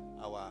of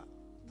our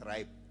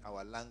tribe,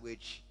 our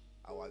language,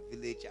 our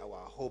village,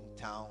 our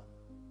hometown,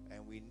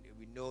 and we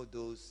know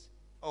those.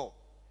 Oh,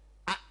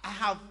 I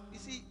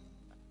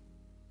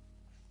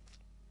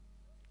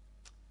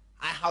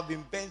have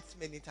been bent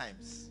many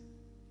times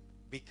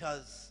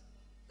because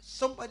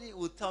somebody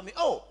will tell me,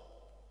 "Oh,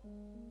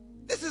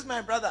 this is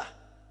my brother."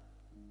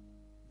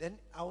 Then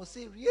I will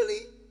say,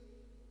 "Really?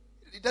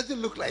 It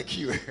doesn't look like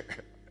you."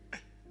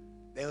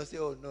 They will say,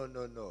 "Oh,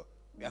 no.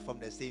 We are from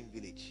the same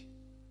village.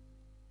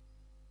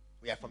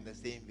 We are from the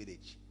same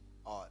village.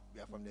 Or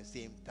we are from the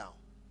same town."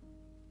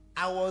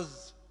 I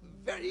was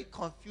very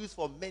confused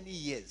for many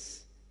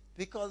years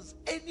because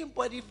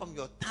anybody from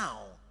your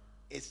town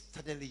is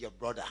suddenly your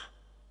brother.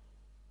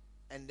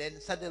 And then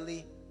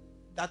suddenly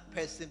that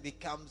person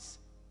becomes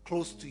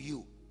close to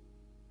you.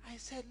 I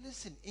said,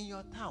 "Listen, in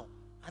your town,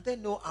 are there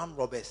no armed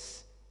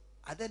robbers?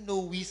 Are there no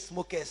weed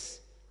smokers?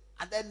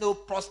 Are there no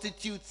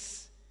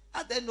prostitutes?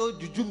 Are there no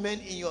juju men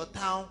in your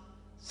town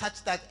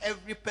such that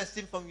every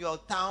person from your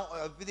town or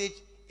your village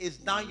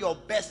is now your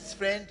best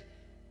friend?"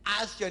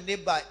 Ask your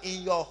neighbor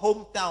in your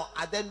hometown,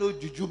 are there no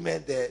juju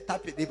men there?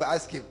 Tap your neighbor,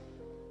 ask him.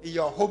 In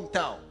your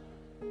hometown,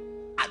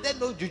 are there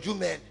no juju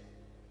men?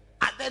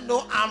 Are there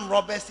no armed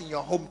robbers in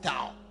your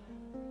hometown?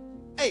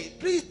 Hey,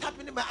 please tap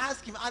your neighbor,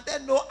 ask him, are there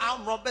no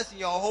armed robbers in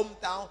your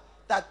hometown?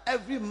 That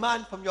every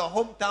man from your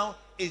hometown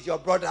is your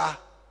brother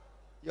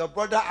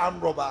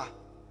armed robber.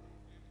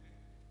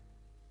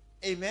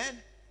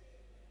 Amen.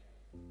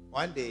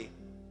 One day,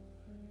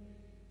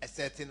 a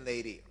certain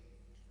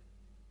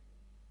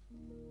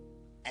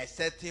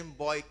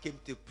boy came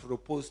to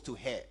propose to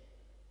her.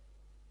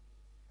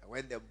 And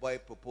when the boy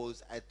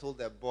proposed, I told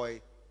the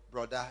boy,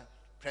 "Brother,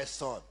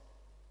 press on.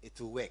 It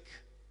will work."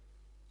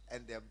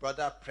 And the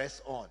brother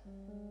pressed on,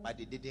 but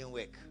it didn't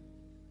work.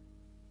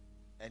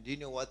 And do you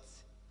know what?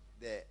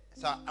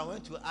 So I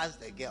went to ask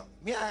the girl.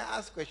 I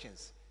ask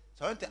questions.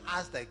 So I went to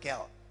ask the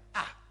girl,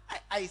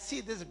 I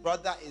see this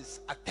brother is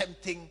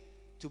attempting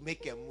to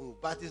make a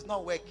move, but it's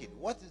not working.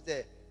 What is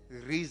the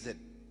reason?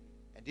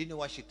 And do you know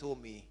what she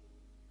told me?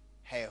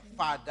 Her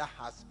father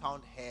has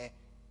found her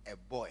a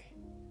boy.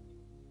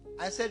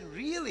 I said,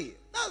 "Really?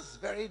 That's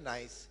very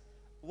nice.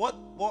 What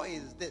boy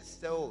is this?"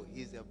 So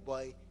he's a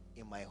boy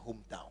in my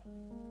hometown.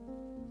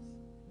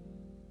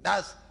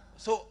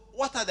 So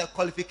what are the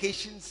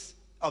qualifications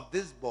of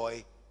this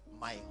boy?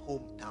 My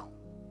hometown.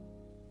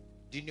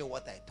 Do you know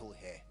what I told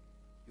her?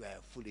 "You are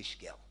a foolish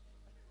girl."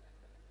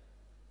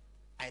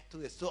 I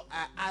told her. So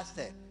I asked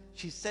her.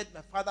 She said,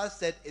 "My father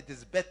said it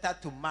is better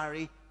to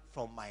marry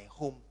from my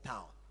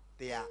hometown.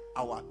 They are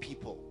our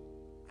people."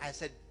 I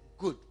said,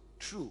 "Good,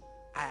 true,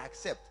 I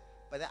accept."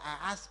 But then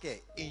I asked her,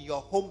 "In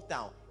your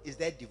hometown, is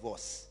there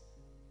divorce?"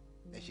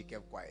 Then she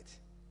kept quiet.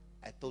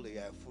 I told her, "You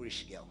are a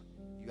foolish girl.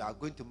 You are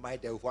going to marry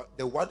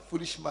the one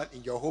foolish man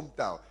in your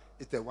hometown.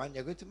 It's the one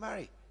you're going to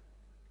marry."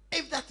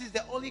 If that is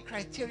the only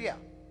criteria.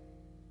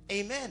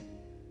 Amen.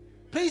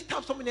 Please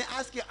tap somebody and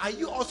ask you, are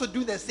you also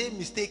doing the same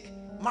mistake?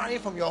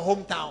 Marrying from your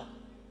hometown?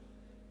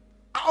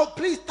 Oh,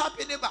 please tap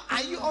your neighbor.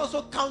 Are you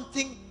also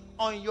counting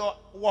on your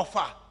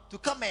wafa to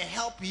come and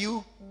help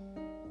you?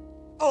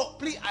 Oh,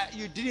 please,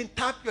 you didn't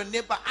tap your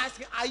neighbor. Ask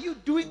him, are you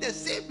doing the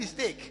same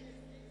mistake?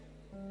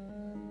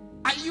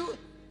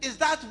 Is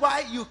that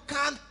why you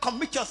can't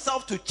commit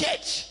yourself to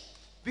church?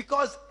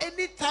 Because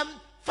anytime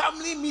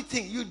family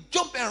meeting, you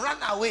jump and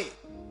run away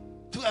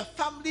to a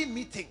family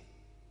meeting.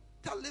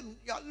 Tell them,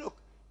 look,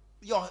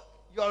 your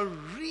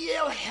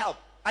real help.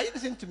 Are you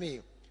listening to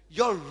me?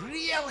 Your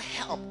real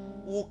help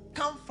will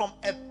come from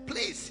a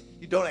place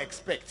you don't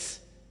expect.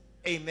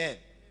 Amen.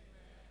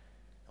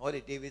 What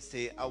did David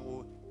say? I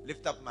will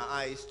lift up my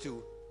eyes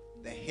to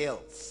the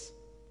hills.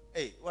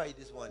 Hey, why are you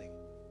this morning?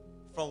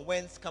 From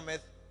whence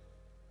cometh?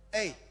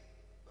 Hey,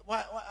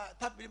 why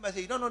tap me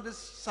say you don't know this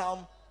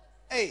psalm?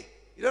 Hey,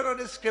 you don't know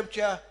this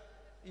scripture?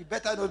 You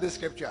better know this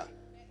scripture.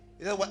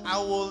 You know what? I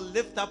will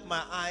lift up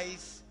my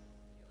eyes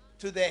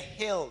to the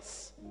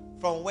hills,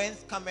 from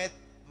whence cometh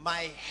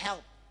my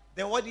help.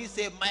 Then what do you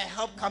say? My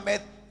help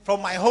cometh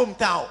from my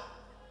hometown,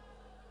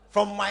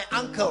 from my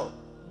uncle.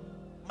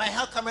 My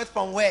help cometh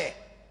from where?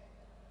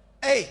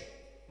 Hey,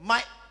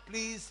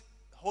 please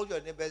hold your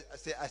neighbor. I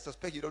say, I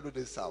suspect you don't do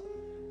this psalm.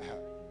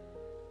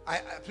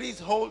 Please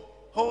hold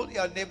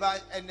your neighbor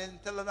and then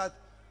tell them that.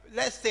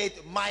 Let's say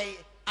it.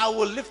 I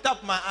will lift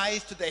up my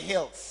eyes to the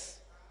hills.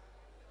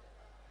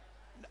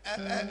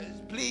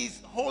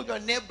 Please hold your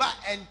neighbor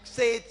and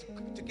say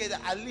it together.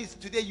 At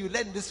least today you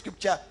learn this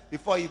scripture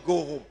before you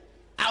go home.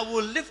 I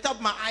will lift up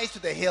my eyes to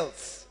the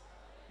hills,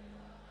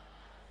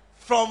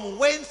 from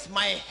whence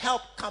my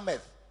help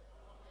cometh.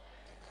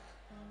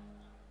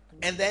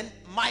 And then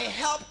my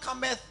help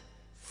cometh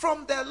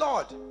from the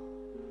Lord.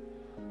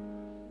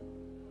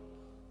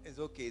 It's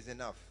okay, it's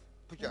enough.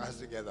 Put your hands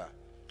together.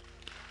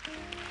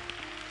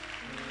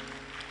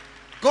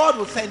 God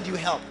will send you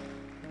help.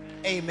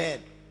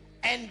 Amen.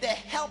 And the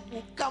help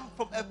will come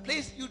from a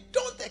place you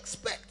don't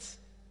expect.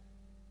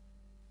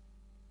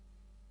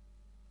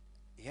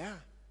 Yeah.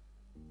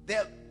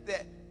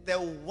 The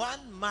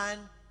one man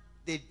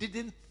they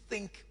didn't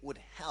think would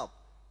help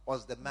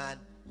was the man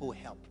who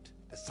helped,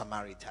 the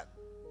Samaritan.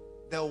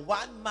 The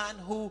one man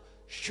who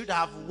should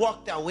have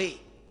walked away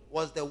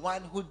was the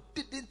one who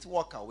didn't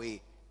walk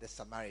away, the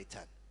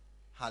Samaritan.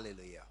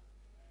 Hallelujah.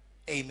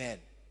 Amen.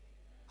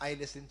 Are you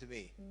listening to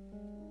me?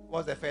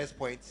 What's the first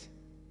point?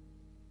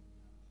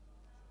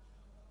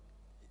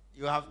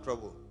 You have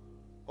trouble.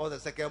 What's the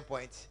second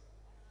point?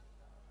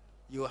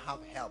 You have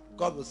help.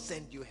 God will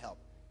send you help.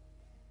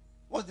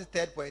 What's the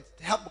third point?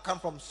 Help will come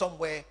from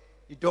somewhere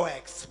you don't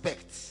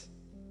expect.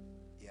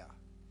 Yeah.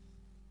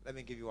 Let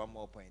me give you one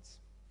more point.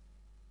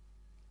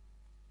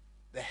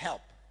 The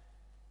help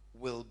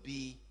will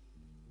be,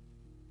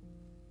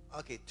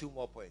 okay, two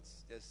more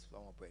points. Just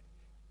one more point.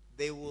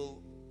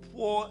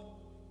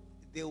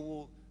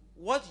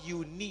 What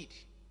you need,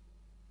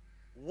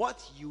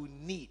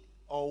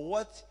 or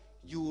what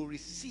you will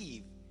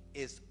receive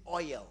is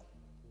oil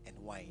and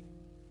wine.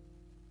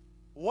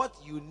 What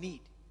you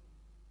need.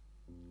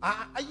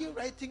 Are you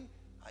writing?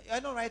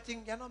 You're not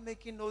writing, you're not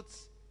making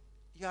notes.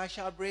 You are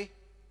Shabre.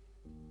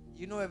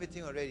 You know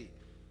everything already.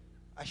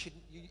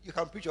 You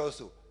can preach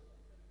also.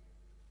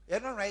 You're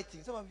not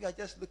writing. Some of you are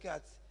just looking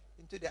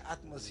into the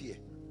atmosphere.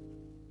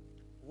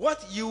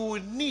 What you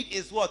need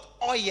is what?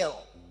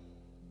 Oil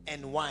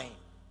and wine.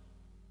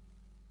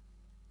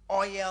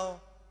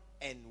 Oil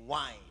and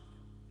wine.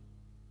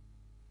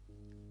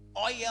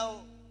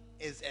 Oil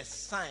is a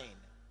sign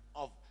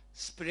of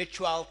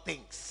spiritual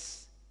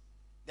things.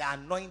 The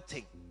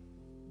anointing.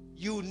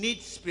 You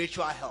need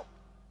spiritual help.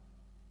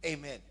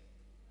 Amen.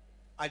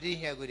 I didn't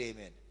hear good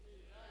amen.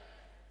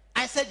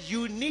 I said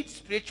you need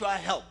spiritual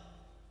help.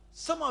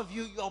 Some of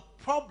you, your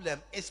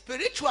problem is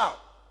spiritual.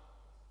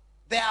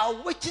 There are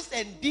witches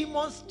and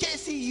demons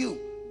chasing you.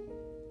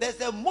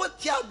 There's a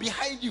motel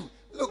behind you.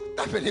 Look,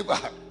 tap your neighbor.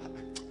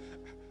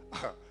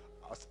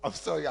 I'm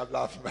sorry, I'm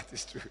laughing, but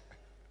it's true.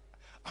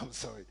 I'm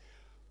sorry.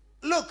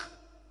 Look,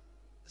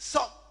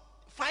 so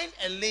find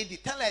a lady.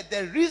 Tell her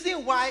the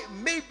reason why,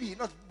 maybe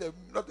not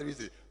the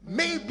reason.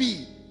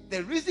 Maybe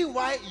the reason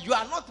why you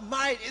are not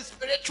married is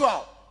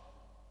spiritual.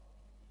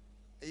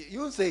 You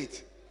won't say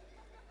it.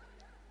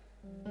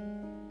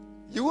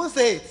 You won't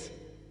say it.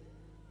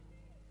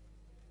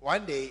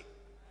 One day,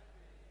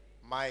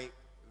 my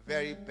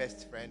very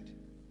best friend,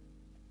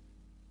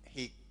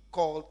 he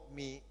called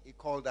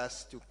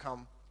us to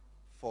come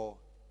for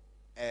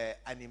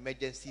an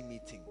emergency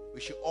meeting.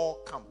 We should all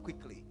come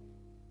quickly.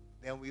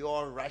 Then we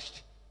all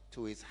rushed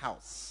to his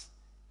house.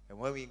 And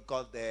when we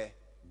got there,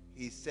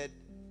 he said,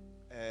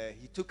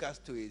 he took us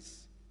to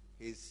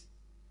his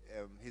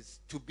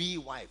to-be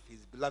wife,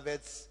 his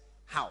beloved's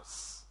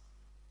house.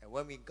 And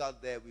when we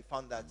got there, we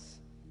found that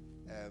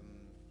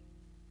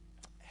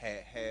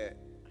her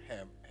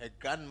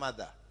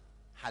grandmother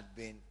had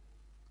been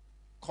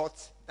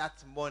caught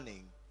that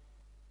morning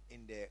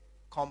in the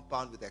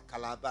compound with a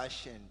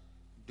calabash and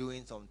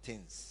doing some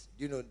things.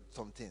 Do you know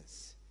some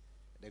things?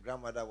 The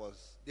grandmother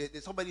was,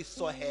 somebody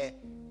saw her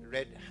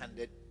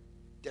red-handed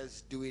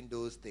just doing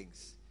those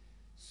things.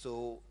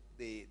 So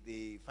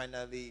they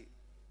finally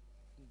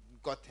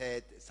got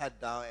her,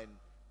 sat down and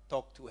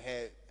talked to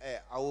her.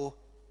 I will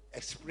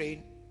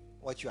explain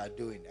what you are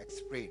doing.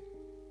 Explain.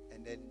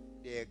 And then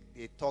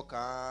they talk.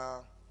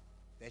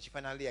 Then she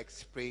finally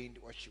explained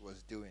what she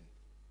was doing.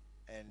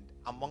 And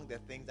among the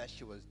things that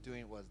she was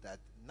doing was that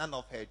none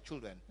of her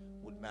children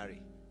would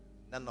marry.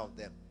 None of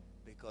them.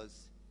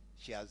 Because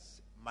she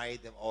has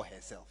married them all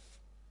herself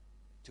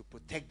to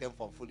protect them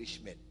from foolish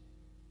men.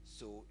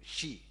 So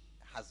she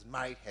has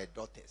married her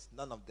daughters.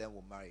 None of them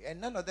will marry. And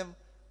none of them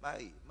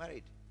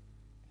married.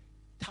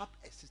 tap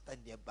a sister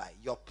nearby.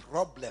 Your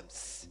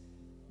problems,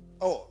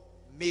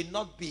 may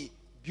not be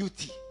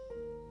beauty.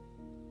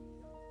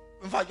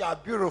 In fact, you are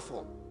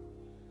beautiful.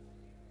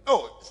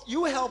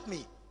 You help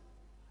me.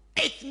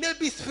 It may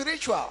be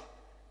spiritual.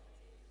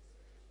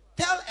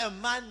 Tell a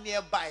man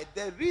nearby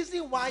the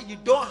reason why you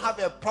don't have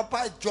a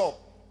proper job.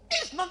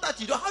 It's not that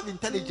you don't have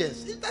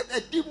intelligence. It's that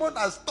a demon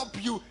has stopped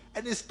you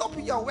and is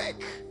stopping your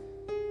work.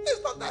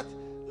 It's not that.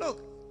 Look,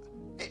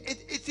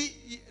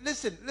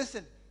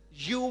 listen.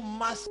 You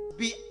must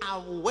be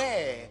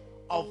aware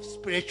of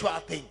spiritual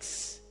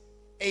things.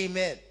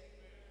 Amen.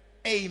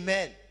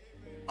 Amen.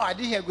 Oh, I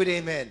didn't hear a good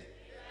amen.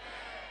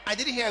 I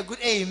didn't hear a good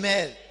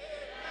amen.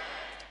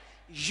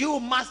 You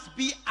must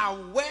be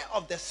aware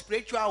of the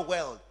spiritual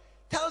world.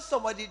 Tell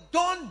somebody,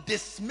 don't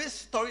dismiss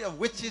story of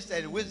witches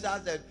and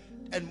wizards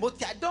and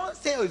motia. Don't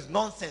say it's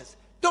nonsense.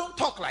 Don't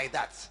talk like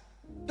that.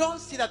 Don't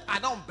say that I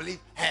don't believe.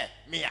 I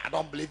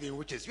don't believe in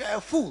witches. You are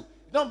a fool.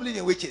 You don't believe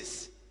in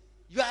witches.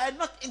 You are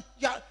not in.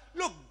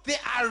 Look, they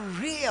are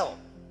real.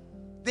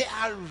 They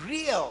are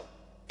real.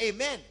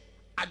 Amen.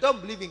 I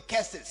don't believe in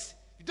curses.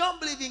 You don't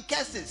believe in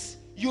curses,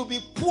 you'll be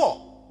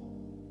poor.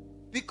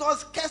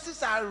 Because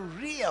curses are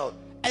real.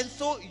 And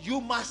so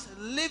you must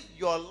live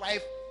your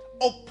life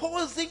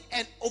opposing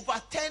and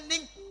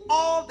overturning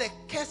all the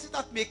curses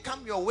that may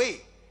come your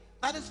way.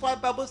 That is why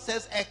the Bible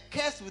says a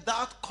curse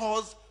without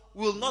cause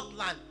will not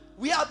land.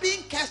 We are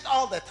being cursed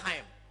all the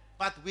time,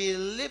 but we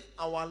live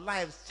our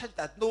lives such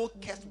that no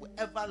curse will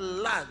ever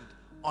land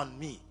on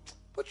me.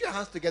 Put your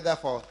hands together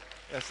for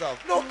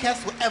yourself. No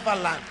curse will ever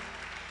land.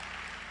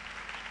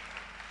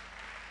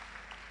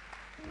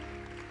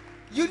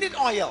 You need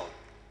oil.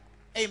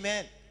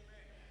 Amen.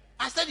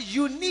 I said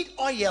you need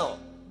oil.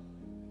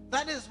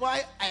 That is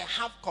why I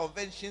have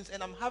conventions,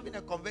 and I'm having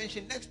a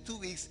convention next 2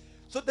 weeks.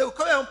 So they will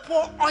come and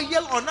pour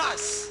oil on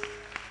us.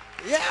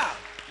 Yeah.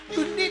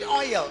 You need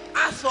oil.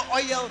 Ask for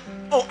oil.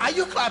 Oh, are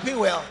you clapping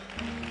well?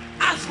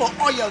 Ask for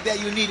oil there.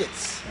 You need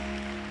it.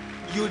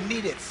 You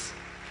need it.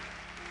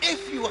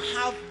 If you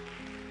have,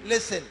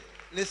 listen,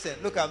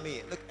 look at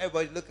me. Look,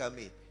 everybody, look at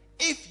me.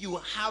 If you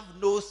have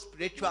no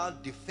spiritual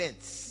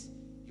defense,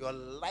 your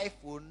life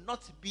will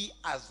not be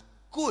as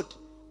good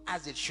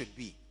as it should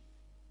be.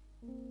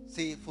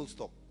 Say full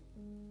stop.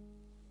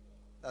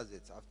 That's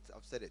it.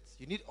 I've said it.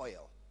 You need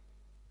oil.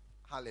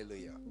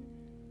 Hallelujah.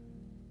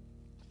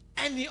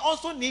 And you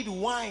also need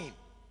wine.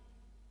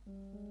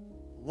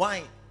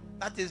 Wine.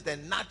 That is the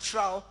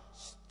natural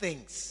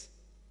things.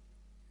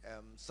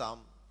 Some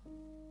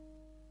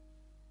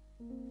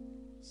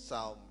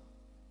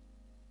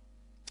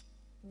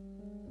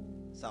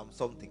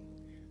something.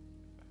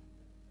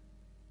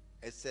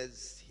 It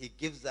says he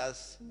gives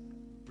us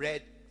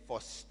bread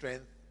for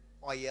strength,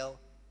 oil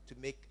to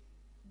make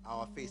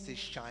our faces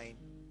shine,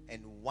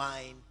 and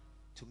wine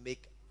to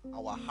make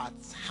our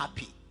hearts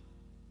happy.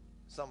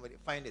 Somebody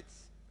find it.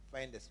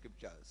 Find the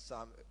scripture.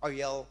 Some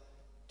oil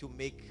to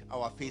make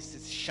our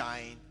faces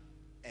shine,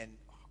 and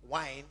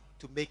wine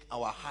to make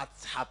our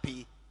hearts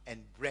happy, and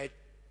bread.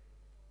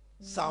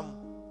 Psalm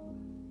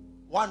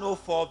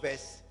 104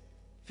 verse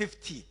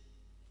 15.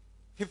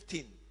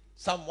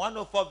 Psalm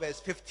 104 verse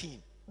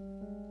 15.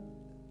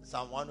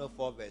 Psalm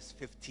 104 verse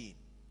 15.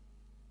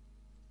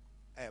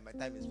 My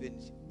time is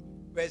finished.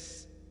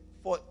 Verse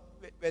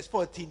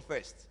 14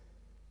 first.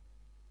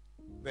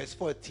 Verse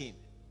 14.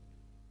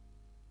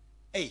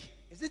 Hey,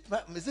 is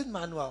it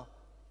manual?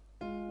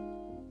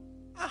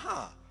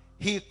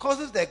 He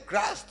causes the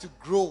grass to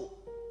grow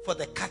for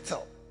the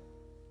cattle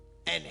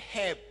and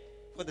herb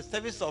for the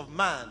service of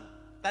man,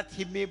 that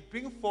he may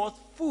bring forth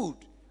food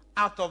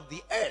out of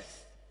the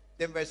earth.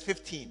 Then verse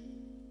 15.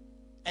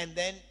 And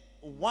then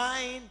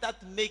wine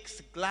that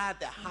makes glad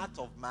the heart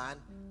of man,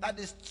 that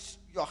is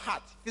your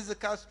heart,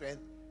 physical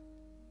strength,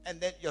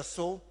 and then your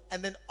soul,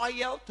 and then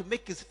oil to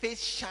make his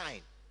face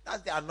shine,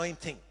 that's the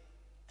anointing,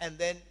 and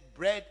then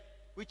bread,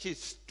 which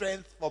is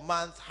strength for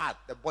man's heart,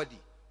 the body.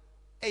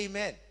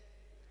 Amen.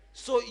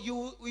 So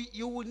you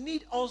will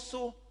need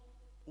also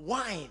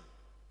wine.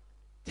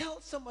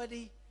 Tell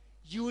somebody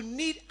you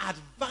need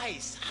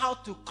advice how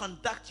to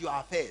conduct your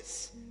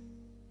affairs.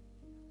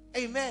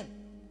 Amen.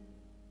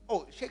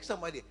 Oh, shake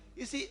somebody.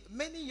 You see,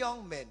 many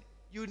young men,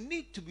 you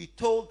need to be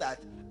told that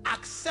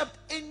accept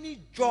any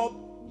job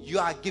you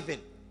are given.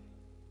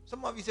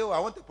 Some of you say, I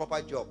want a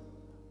proper job.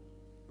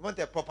 You want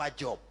a proper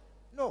job.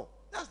 No,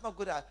 that's not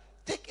good.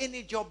 Take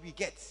any job you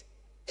get.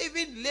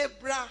 Even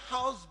laborer,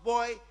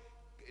 houseboy,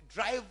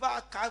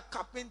 driver,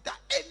 carpenter,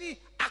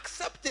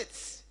 accept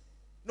it.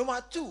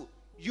 Number 2,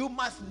 you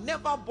must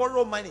never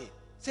borrow money.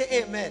 Say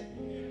amen.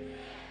 Amen.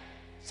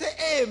 Say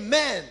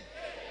amen. Amen.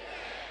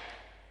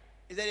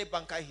 Is there a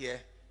banker here?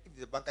 If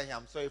there's a banker here,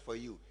 I'm sorry for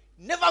you.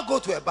 Never go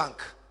to a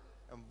bank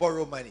and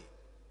borrow money.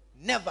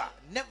 Never.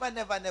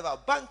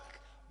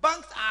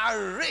 Banks are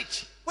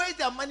rich. Where is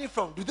their money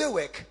from? Do they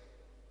work?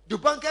 Do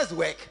bankers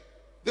work?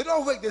 They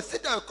don't work. They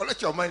sit down and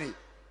collect your money.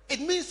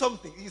 It means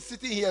something. He's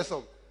sitting here.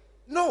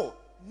 No,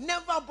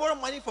 never borrow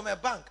money from a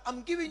bank.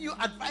 I'm giving you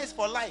advice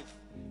for life.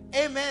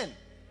 Amen.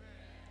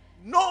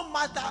 no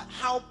matter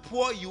how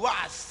poor you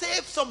are,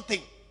 save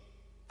something.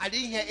 I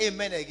didn't hear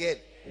amen again.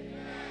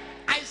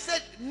 I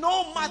said,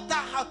 no matter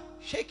how,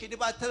 shake it,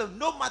 but tell them,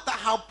 no matter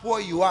how poor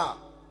you are,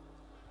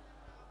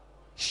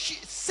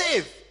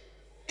 save.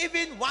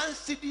 Even 1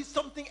 cedi,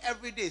 something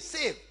every day,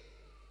 save.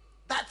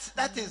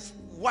 That is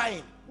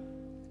wine.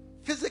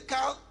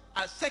 Physical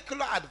and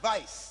secular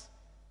advice.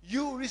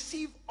 You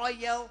receive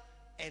oil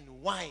and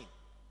wine.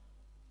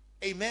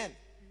 Amen.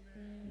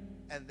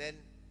 And then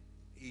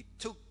he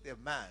took the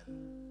man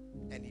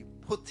and he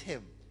put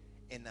him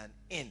in an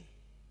inn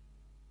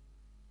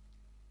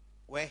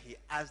where he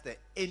asked the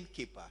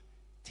innkeeper,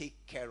 take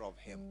care of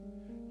him.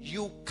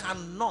 You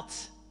cannot,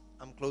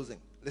 I'm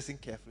closing, listen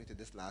carefully to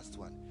this last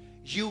one.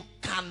 You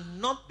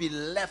cannot be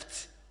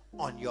left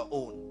on your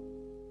own.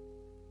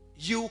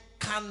 You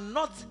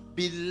cannot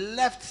be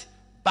left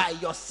by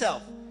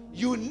yourself.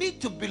 You need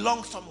to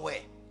belong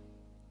somewhere.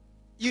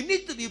 You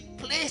need to be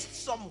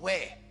placed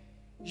somewhere.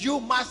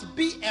 You must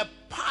be a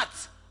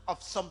part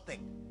of something.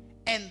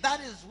 And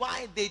that is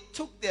why they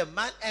took the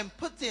man and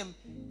put him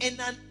in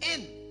an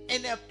inn,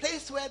 in a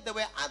place where there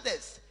were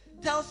others.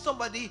 Tell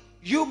somebody,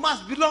 you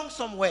must belong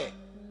somewhere.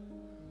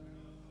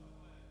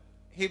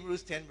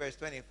 Hebrews 10 verse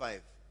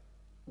 25.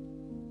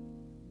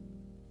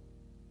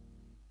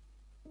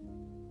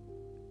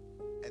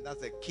 And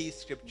that's a key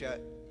scripture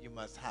you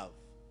must have.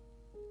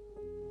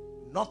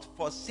 Not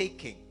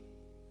forsaking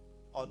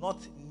or not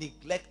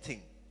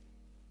neglecting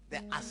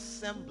the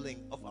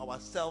assembling of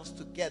ourselves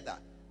together.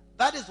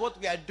 That is what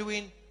we are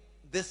doing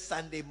this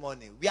Sunday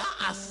morning. We are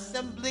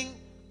assembling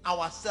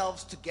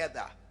ourselves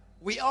together.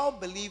 We all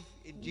believe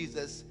in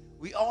Jesus.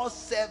 We all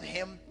serve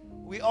him.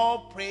 We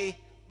all pray.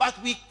 But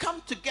we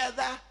come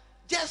together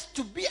just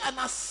to be an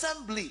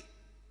assembly.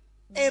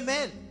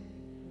 Amen.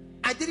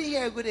 I didn't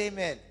hear a good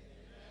amen.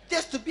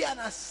 Just to be an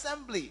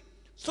assembly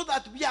so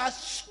that we are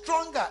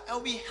stronger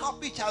and we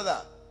help each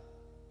other.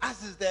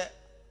 As is the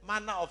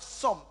manner of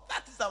some.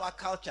 That is our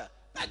culture.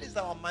 That is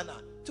our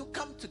manner to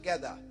come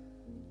together.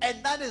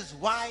 And that is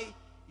why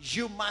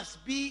you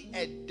must be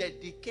a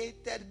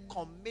dedicated,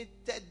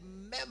 committed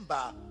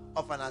member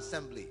of an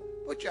assembly.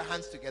 Put your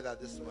hands together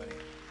this morning.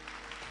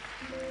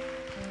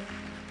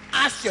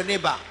 Ask your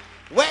neighbor,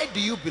 where do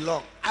you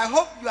belong? I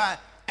hope you are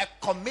a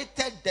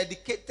committed,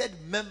 dedicated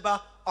member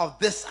of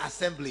this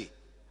assembly.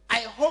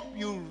 I hope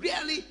you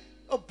really,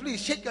 oh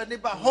please shake your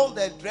neighbor, hold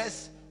their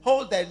dress,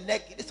 hold their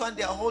neck. This one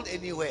they hold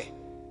anywhere.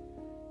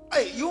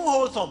 Hey, you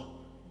hold some.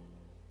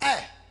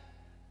 Hey,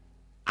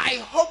 I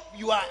hope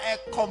you are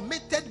a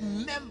committed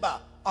member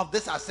of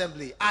this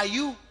assembly. Are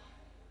you?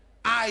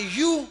 Are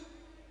you?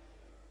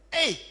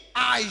 Hey,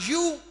 are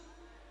you?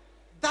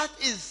 That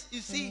is,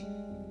 you see,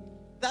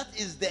 that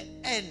is the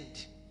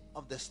end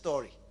of the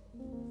story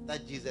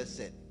that Jesus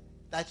said.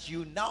 That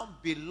you now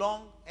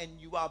belong and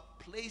you are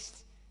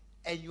placed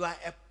and you are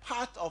a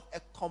part of a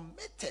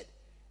committed.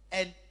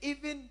 And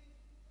even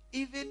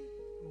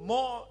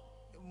more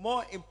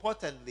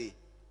importantly,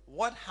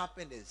 what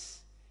happened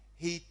is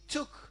he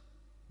took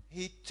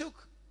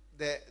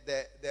the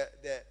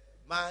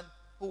man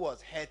who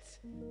was hurt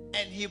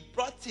and he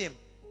brought him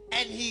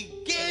and he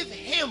gave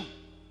him,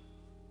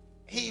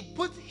 he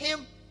put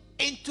him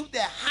into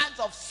the hands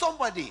of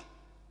somebody.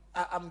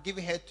 I'm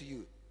giving her to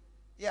you.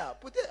 Yeah,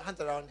 put your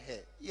hands around her.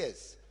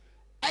 Yes.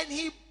 And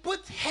he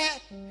put him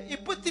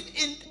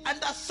in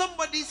under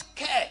somebody's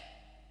care.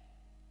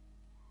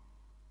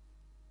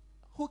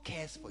 Who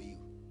cares for you?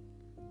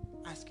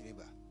 Ask your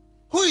neighbor.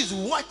 Who is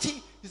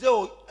watching? You say,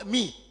 oh,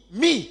 me.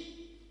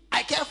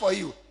 I care for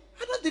you.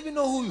 I don't even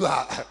know who you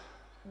are.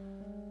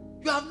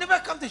 You have never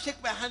come to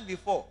shake my hand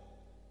before.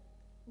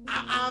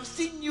 I have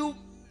seen you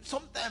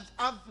sometimes.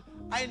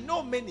 I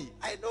know many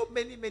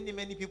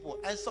people.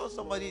 I saw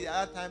somebody the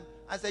other time.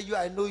 I said,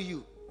 I know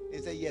you. He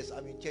said, yes,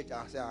 I'm in church.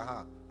 I said,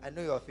 I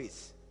know your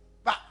face.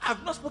 But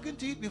I've not spoken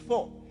to you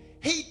before.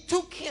 He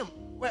took him.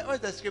 Where's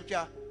the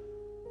scripture?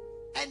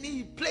 And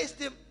he placed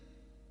him.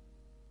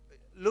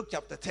 Luke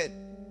chapter 10.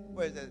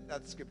 Where is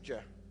that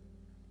scripture?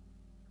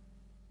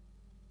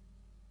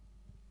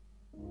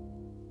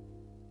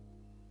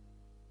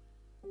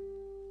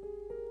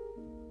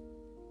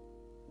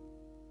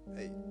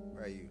 Hey,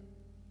 where are you?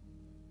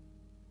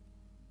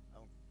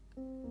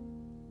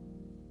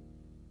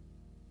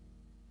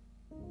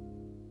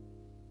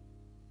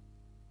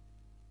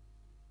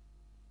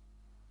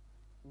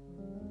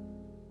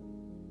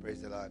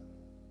 Praise the Lord.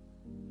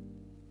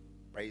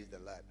 Praise the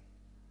Lord.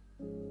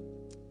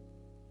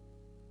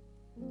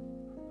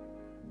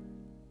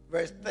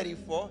 Verse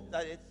 34, is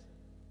that it?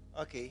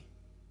 Okay.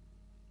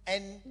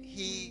 And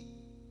he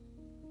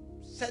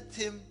set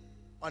him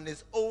on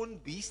his own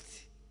beast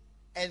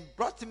and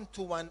brought him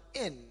to an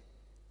inn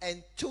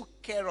and took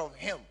care of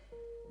him.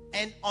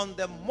 And on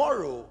the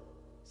morrow,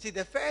 see,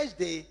 the first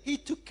day he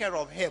took care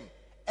of him.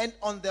 And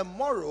on the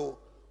morrow,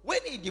 when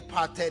he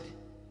departed,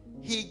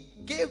 he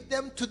gave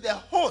them to the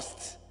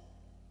host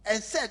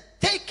and said,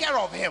 take care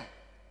of him.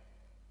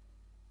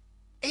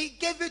 He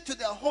gave it to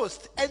the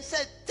host and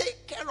said,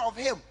 take care of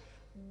him.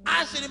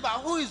 Ask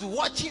anybody who is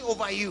watching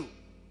over you.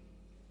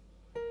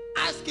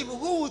 Ask Ask him,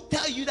 who will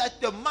tell you that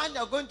the man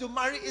you're going to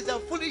marry is a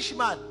foolish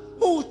man?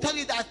 Who will tell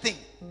you that thing?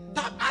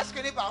 Ask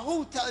your neighbor, who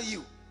will tell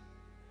you?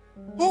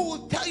 Who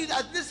will tell you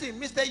that, listen,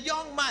 Mr.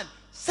 Young Man,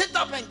 sit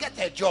up and get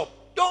a job.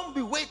 Don't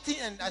be waiting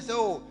and I say,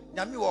 oh,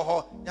 Nyami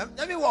Woho.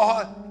 Nyami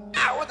Woho.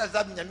 Ah, what does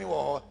that mean, Nyami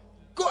Woho?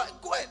 Go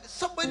and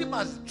somebody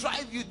must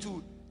drive you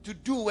to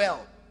do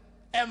well.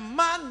 A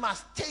man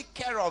must take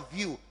care of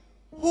you.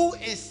 Who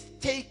is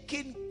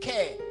taking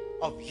care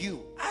of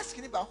you? Ask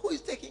your neighbor, who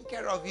is taking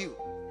care of you?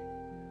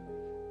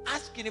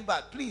 Ask your neighbor,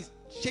 please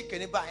shake your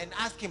neighbor and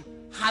ask him,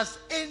 does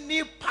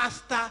any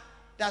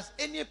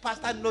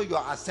pastor know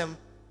your assembly?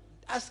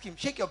 Ask him,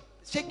 shake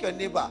your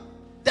neighbor.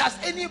 Does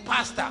any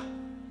pastor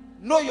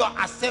know your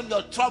assembly,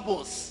 your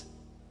troubles?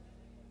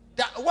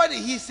 What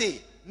did he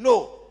say?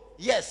 No.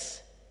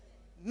 Yes.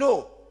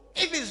 No.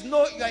 If it's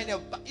no, you are in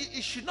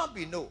it should not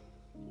be no.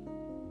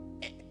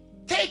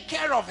 Take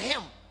care of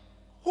him.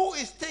 Who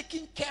is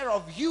taking care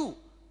of you?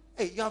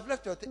 Hey, you have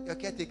left your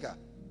caretaker.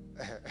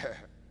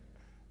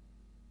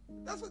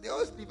 That's what they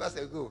always leave us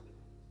ago.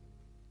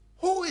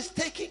 Who is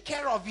taking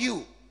care of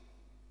you?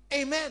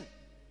 Amen.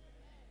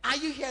 Are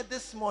you here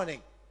this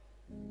morning?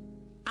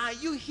 Are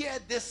you here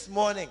this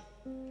morning?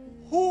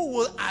 Who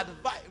will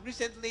advise?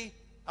 Recently,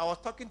 I was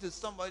talking to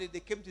somebody. They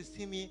came to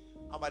see me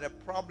about a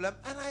problem,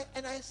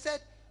 and I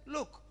said,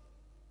 look,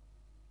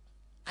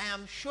 I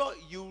am sure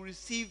you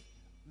receive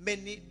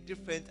many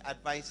different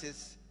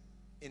advices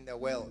in the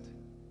world,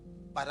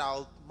 but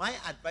my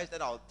advice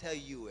that I'll tell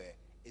you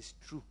is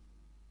true,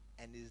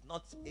 and is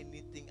not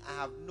anything.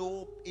 I have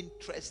no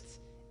interest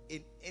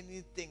in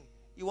anything.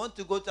 You want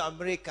to go to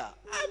America?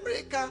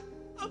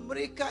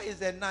 America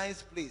is a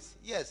nice place.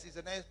 Yes, it's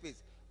a nice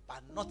place,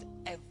 but not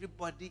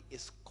everybody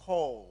is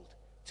called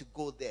to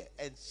go there.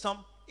 And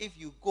if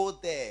you go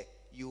there,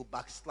 you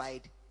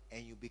backslide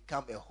and you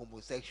become a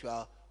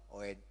homosexual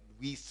or a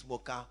weed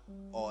smoker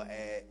or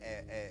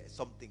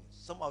something.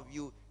 Some of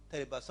you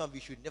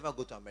should never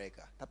go to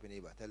America. Tap your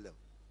neighbor, tell them.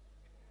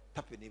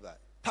 Tap your neighbor.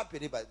 Tap your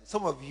neighbor.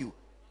 Some of you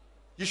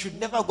should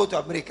never go to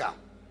America.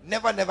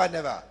 Never, never,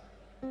 never.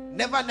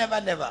 Never,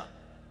 never, never.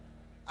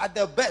 At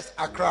the best,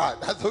 Accra.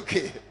 That's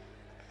okay.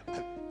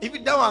 If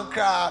you don't want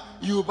Accra,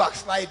 you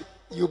backslide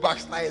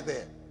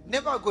there.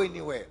 Never go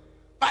anywhere.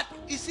 But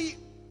you see,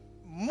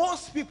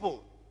 most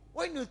people,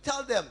 when you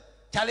tell them,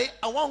 Charlie,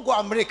 I want to go to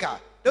America,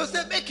 they'll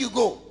say, make you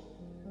go.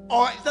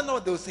 Or is that not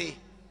what they'll say?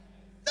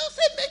 They'll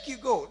say, make you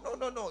go.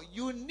 No.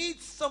 You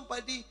need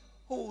somebody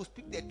who will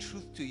speak the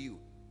truth to you.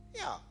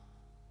 Yeah.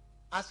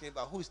 Ask me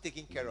about who's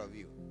taking care of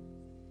you.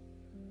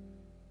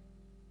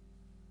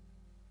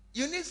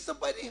 You need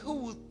somebody who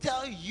will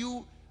tell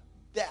you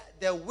that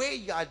the way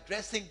you are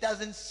dressing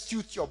doesn't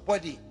suit your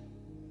body.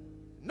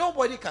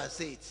 Nobody can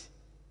say it.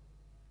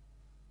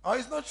 Or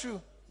it's not true.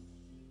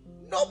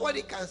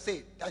 Nobody can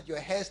say that your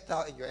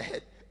hairstyle and your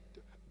head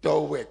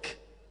don't work.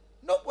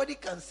 Nobody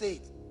can say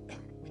it.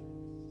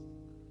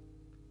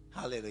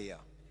 Hallelujah.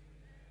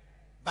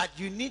 But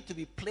you need to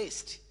be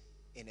placed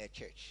in a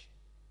church.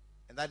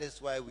 And that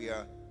is why we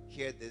are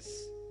here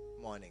this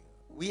morning.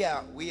 We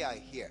are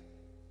here.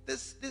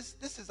 This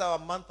is our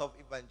month of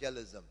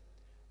evangelism.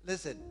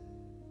 Listen,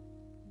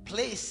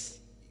 place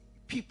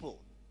people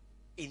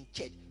in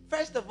church.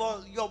 First of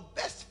all, your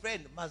best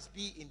friend must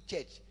be in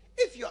church.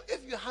 If you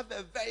have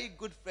a very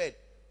good friend,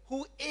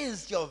 who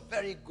is your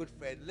very good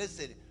friend?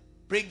 Listen,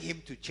 bring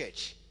him to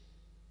church.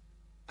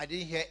 I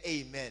didn't hear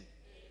amen.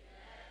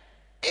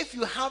 If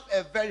you have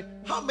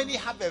how many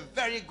have a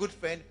very good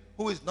friend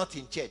who is not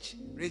in church?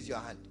 Raise your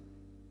hand.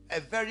 A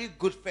very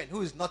good friend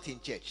who is not in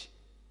church.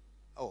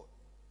 Oh,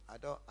 I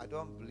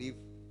don't believe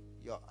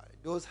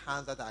those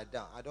hands that are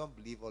down. I don't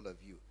believe all of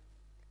you.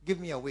 Give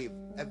me a wave.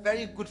 A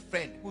very good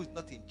friend who is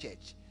not in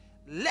church.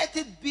 Let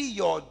it be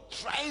your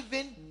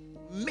driving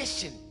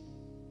mission.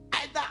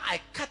 Either I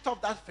cut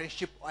off that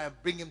friendship or I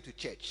bring him to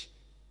church.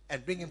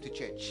 And bring him to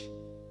church.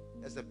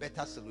 That's a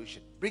better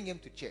solution. Bring him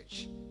to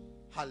church.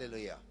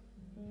 Hallelujah.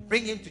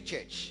 Bring him to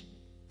church.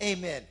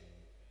 Amen.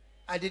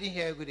 I didn't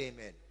hear a good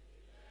amen.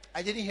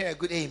 I didn't hear a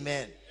good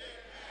amen.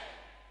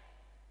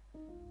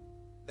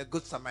 The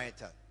Good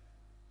Samaritan.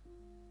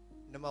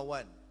 Number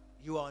one,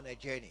 you are on a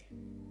journey.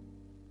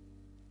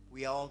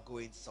 We are all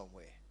going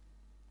somewhere.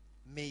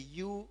 May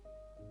you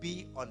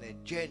be on a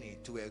journey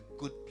to a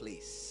good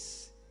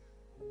place.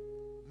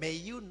 May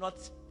you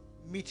not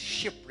meet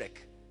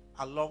shipwreck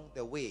along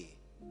the way,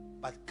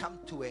 but come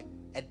to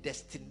a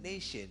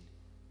destination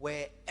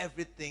where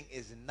everything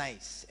is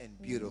nice and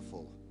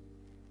beautiful.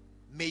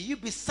 May you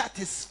be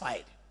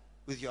satisfied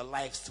with your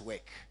life's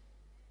work.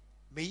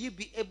 May you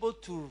be able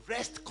to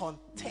rest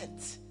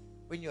content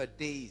when your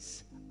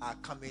days are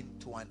coming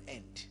to an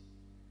end.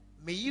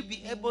 May you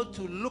be able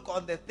to look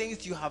on the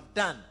things you have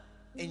done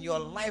in your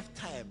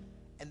lifetime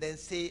and then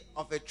say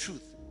of a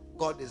truth,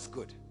 God is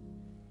good.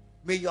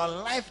 May your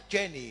life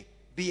journey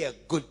be a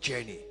good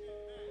journey.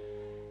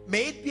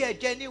 May it be a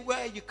journey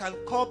where you can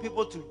call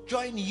people to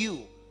join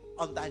you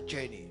on that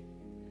journey.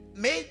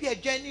 May it be a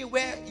journey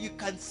where you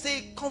can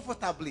say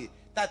comfortably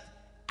that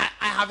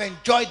I have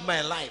enjoyed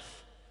my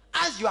life.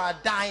 As you are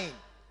dying,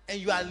 and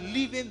you are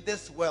leaving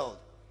this world,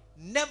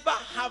 never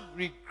have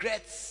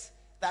regrets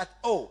that,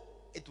 oh,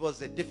 it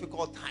was a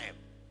difficult time,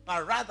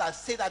 but rather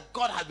say that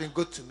God has been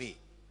good to me.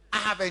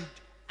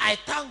 I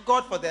thank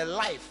God for the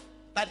life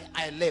that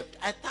I lived.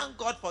 I thank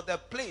God for the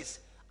place.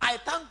 I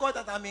thank God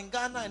that I'm in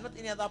Ghana and not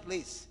any other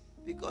place,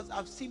 because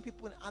I've seen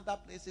people in other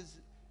places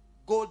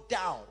go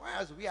down,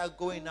 whereas we are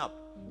going up.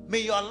 May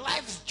your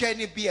life's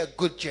journey be a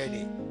good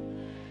journey.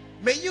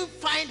 May you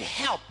find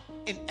help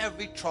in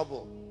every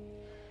trouble.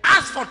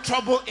 Ask for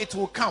trouble, it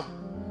will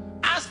come.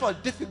 Ask for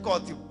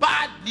difficulty,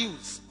 bad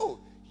news. Oh,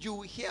 you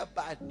will hear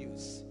bad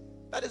news.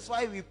 That is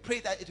why we pray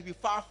that it will be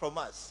far from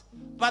us.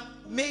 But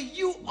may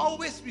you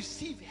always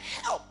receive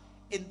help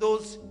in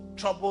those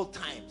troubled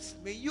times.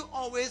 May you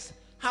always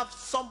have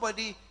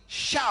somebody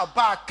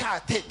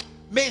shabakate.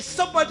 May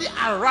somebody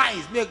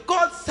arise. May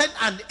God send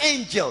an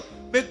angel.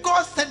 May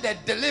God send a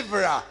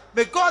deliverer.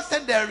 May God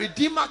send a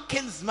redeemer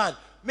kinsman.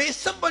 May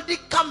somebody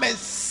come and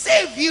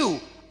save you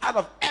out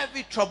of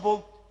every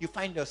trouble you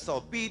find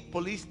yourself. Be it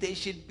police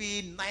station, be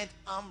it night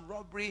armed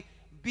robbery,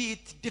 be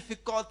it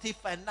difficulty,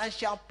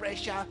 financial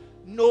pressure,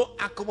 no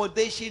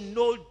accommodation,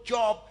 no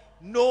job,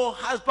 no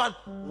husband,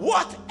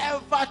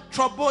 whatever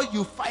trouble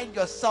you find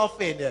yourself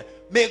in,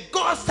 may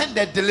God send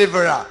a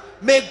deliverer.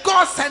 May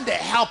God send a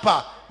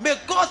helper. May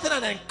God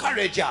send an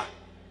encourager.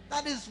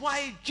 That is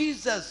why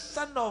Jesus,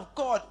 Son of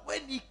God,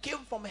 when he came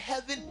from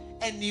heaven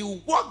and he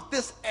walked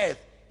this earth,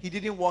 he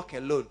didn't walk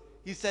alone.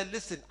 He said,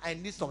 listen, I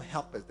need some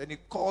helpers. Then he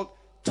called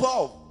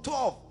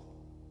 12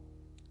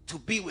 to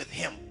be with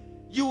him.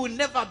 You will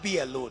never be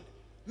alone.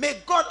 May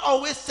God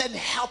always send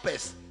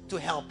helpers to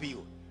help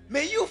you.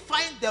 May you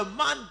find the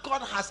man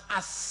God has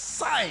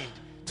assigned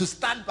to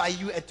stand by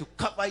you and to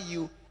cover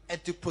you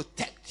and to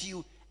protect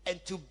you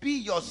and to be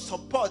your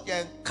support, your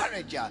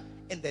encourager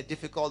in the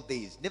difficult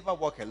days. Never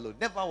walk alone.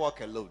 Never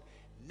walk alone.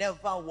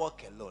 Never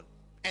walk alone.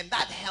 And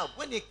that help,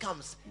 when it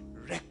comes,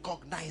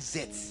 recognize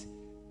it.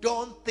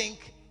 Don't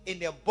think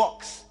in a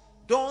box.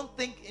 Don't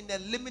think in a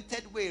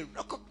limited way.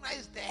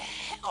 Recognize the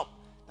help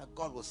that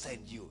God will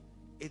send you.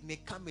 It may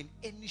come in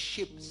any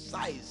shape,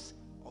 size,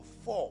 or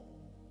form.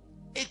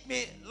 It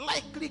may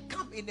likely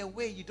come in a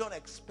way you don't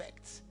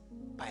expect,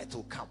 but it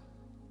will come.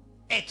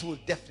 It will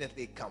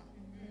definitely come.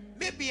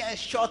 Maybe a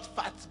short,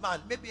 fat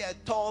man, maybe a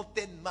tall,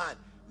 thin man,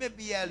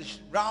 maybe a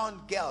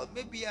round girl,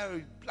 maybe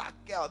a black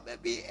girl,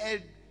 maybe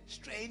a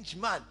strange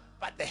man,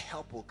 but the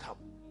help will come.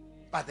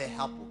 But the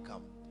help will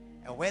come.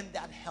 And when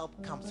that help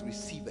comes,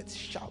 receive it.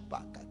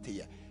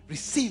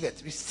 Receive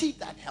it. Receive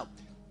that help.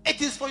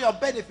 It is for your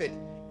benefit.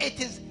 It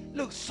is,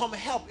 look, some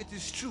help, it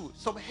is true.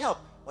 Some help,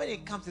 when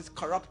it comes, it's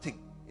corrupting.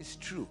 It's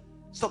true.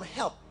 Some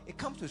help, it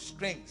comes with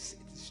strengths.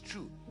 It is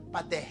true.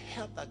 But the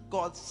help that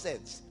God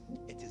sends,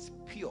 it is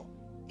pure,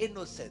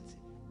 innocent,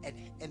 and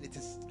it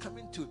is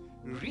coming to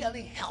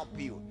really help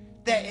you.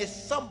 There is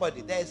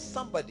somebody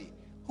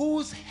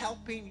whose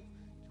help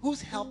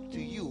to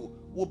you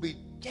will be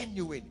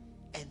genuine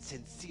and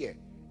sincere.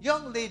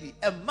 Young lady,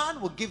 a man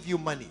will give you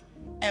money.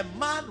 A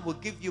man will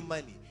give you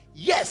money.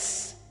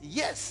 Yes.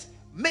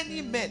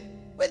 Many men,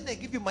 when they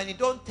give you money,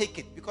 don't take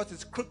it because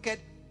it's crooked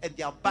and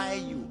they are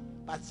buying you.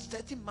 But a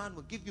certain man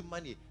will give you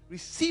money.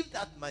 Receive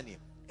that money.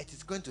 It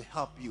is going to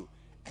help you.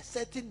 A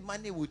certain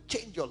money will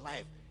change your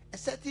life. A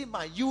certain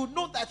man, you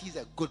know that he's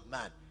a good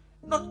man.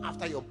 Not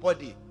after your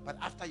body, but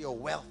after your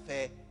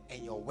welfare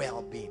and your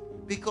well-being.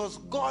 Because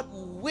God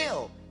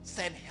will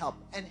send help.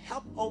 And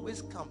help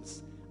always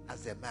comes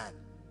as a man.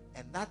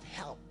 And that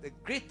help, the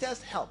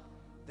greatest help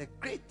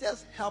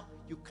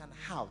you can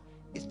have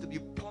is to be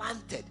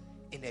planted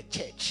in a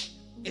church,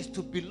 is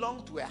to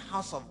belong to a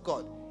house of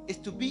God, is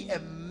to be a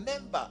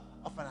member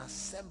of an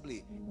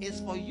assembly,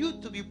 is for you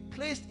to be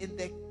placed in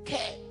the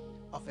care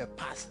of a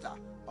pastor,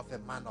 of a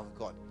man of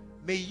God.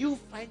 May you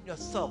find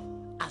yourself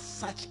as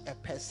such a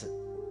person,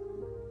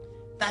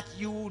 that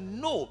you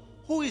know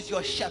who is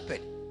your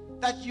shepherd,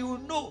 that you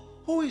know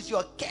who is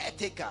your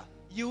caretaker,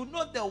 you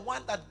know the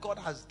one that God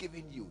has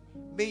given you.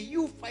 May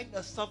you find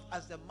yourself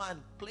as a man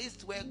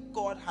placed where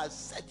God has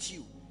set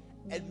you,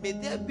 and may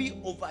there be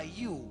over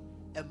you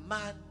a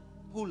man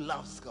who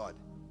loves God.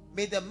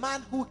 May the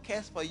man who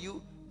cares for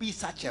you be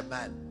such a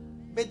man.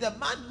 May the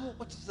man who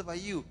watches over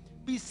you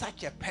be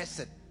such a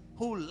person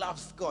who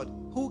loves God,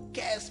 who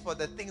cares for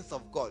the things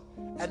of God,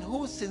 and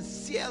who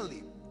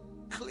sincerely,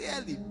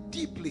 clearly,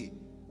 deeply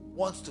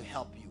wants to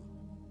help you.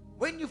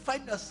 When you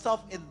find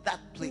yourself in that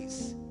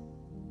place,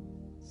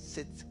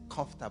 sit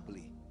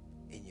comfortably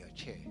in your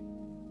chair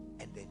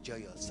and enjoy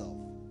yourself,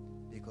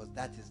 because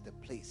that is the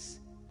place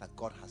that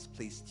God has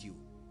placed you,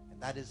 and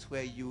that is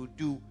where you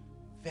do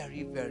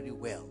very, very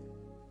well.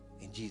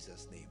 In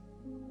Jesus' name,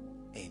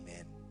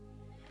 amen.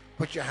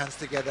 Put your hands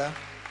together.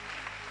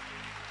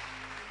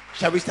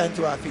 Shall we stand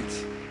to our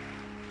feet?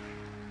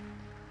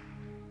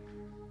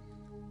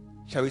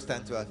 Shall we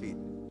stand to our feet?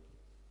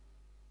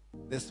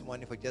 This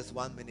morning, for just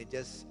 1 minute,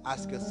 just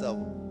ask yourself,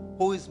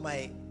 who is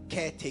my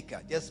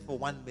caretaker? Just for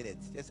 1 minute,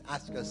 just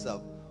ask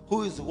yourself,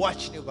 who is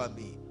watching over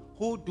me?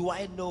 Who do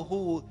I know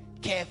who will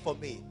care for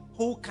me?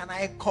 Who can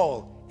I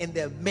call in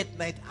the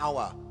midnight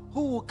hour?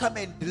 Who will come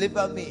and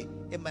deliver me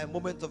in my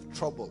moment of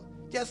trouble?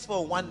 Just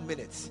for 1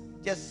 minute.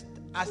 Just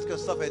ask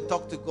yourself and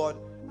talk to God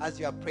as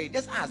you are praying.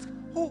 Just ask,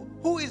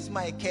 who is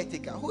my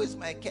caretaker? Who is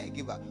my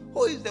caregiver?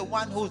 Who is the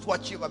one who's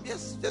watching?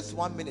 Just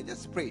 1 minute.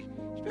 Just pray.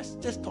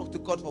 Just talk to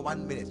God for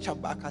 1 minute.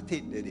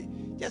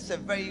 Just a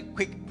very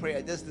quick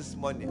prayer just this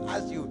morning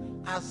as you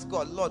ask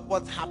God, Lord,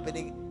 what's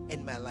happening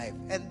in my life?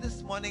 And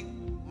this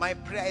morning, my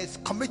prayer is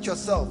commit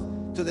yourself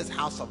to this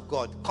house of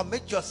God.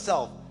 Commit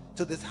yourself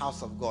to this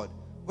house of God.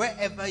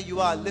 Wherever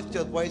you are, lift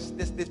your voice,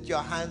 lift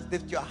your hands,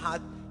 lift your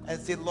heart, and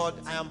say, Lord,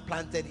 I am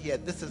planted here.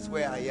 This is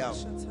where I am.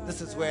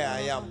 This is where I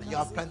am. You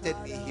have planted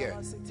me here.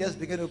 Just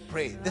begin to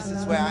pray. This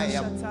is where I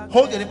am.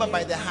 Hold your neighbor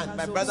by the hand,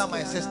 my brother,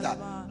 my sister.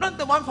 Not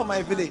the one from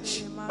my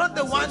village. Not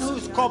the one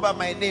who's called by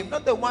my name.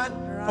 Not the one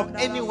from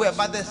anywhere,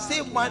 but the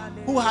same one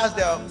who has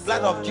the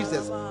blood of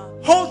Jesus.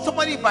 Hold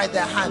somebody by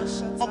their hand,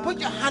 or put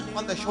your hand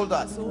on the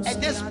shoulder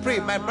and just pray.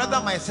 My brother,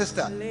 my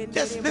sister,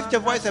 just lift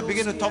your voice and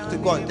begin to talk to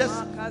God.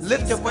 Just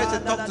lift your voice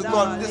and talk to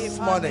God this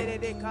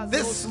morning.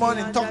 This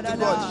morning, talk to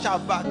God.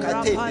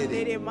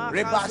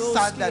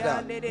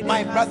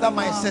 My brother,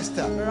 my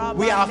sister,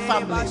 we are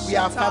family. We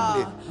are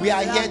family. We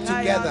are here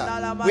together.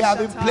 We have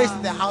been placed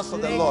in the house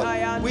of the Lord.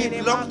 We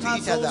belong to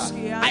each other.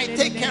 I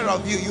take care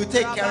of you. You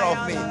take care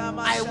of me.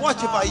 I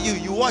watch over you.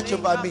 You watch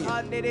over me.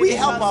 We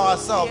help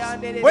ourselves.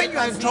 When you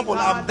are in trouble,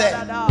 I'm there.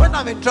 When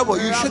I'm in trouble,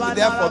 you should be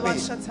there for me.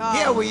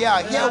 Here we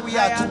are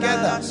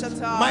together.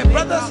 My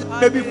brothers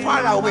may be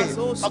far away,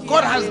 but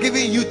God has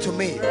given you to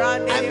me.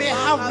 I may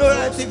have no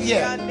relative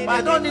here, but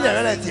I don't need a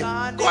relative.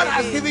 God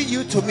has given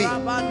you to me. You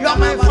are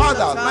my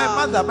father, my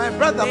mother, my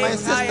brother, my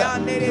sister.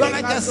 You are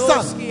like a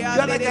son. You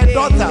are like a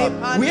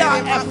daughter. We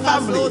are a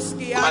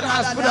family. God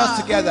has put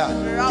us together.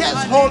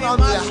 Just hold on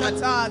to the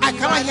hand. I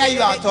cannot hear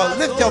you at all.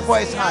 Lift your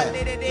voice high.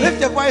 Lift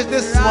your voice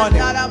this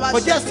morning for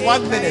just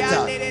 1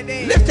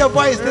 minute. Lift your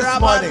voice this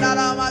morning.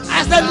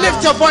 I said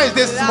lift your voice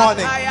this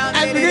morning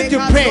and begin to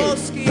pray.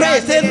 Pray.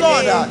 Say,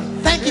 Lord,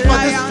 thank you for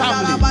this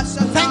family.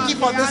 Thank you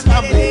for this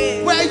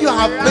family. Where you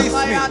have placed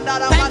me.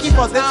 Thank you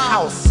for this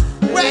house.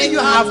 Where you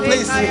have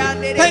placed me.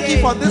 Thank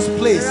you for this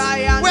place.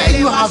 Where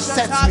you have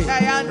set me.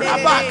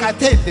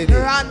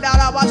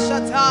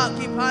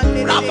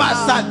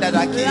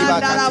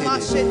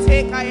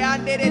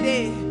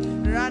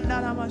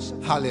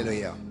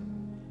 Hallelujah.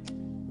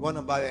 You want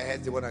to bow your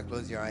heads, you want to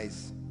close your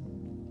eyes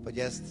for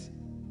just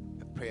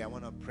a prayer. I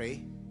want to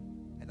pray.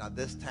 And at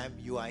this time,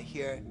 you are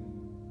here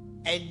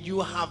and you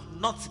have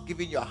not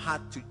given your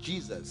heart to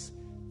Jesus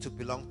to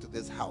belong to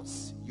this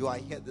house. You are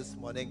here this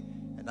morning,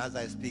 and as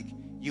I speak,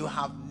 you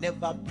have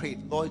never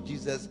prayed, Lord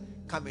Jesus,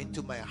 come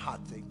into my heart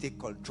and take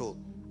control.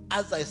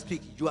 As I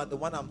speak, you are the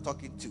one I'm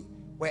talking to.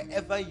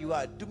 Wherever you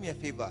are, do me a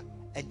favor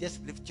and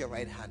just lift your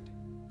right hand.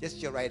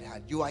 Just your right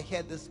hand. You are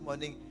here this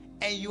morning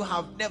and you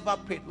have never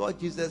prayed, Lord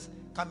Jesus,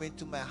 come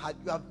into my heart.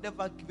 You have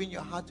never given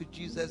your heart to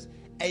Jesus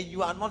and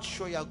you are not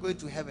sure you are going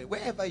to heaven.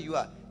 Wherever you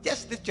are,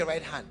 just lift your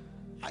right hand.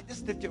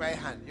 Just lift your right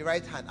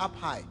hand up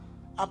high,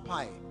 up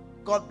high.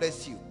 God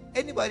bless you.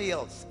 Anybody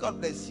else? God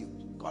bless you.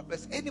 God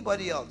bless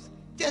anybody else.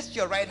 Just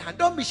your right hand.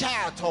 Don't be shy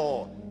at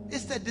all.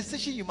 It's a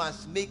decision you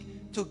must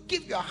make to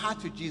give your heart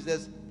to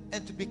Jesus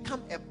and to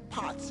become a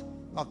part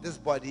of this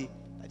body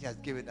that He has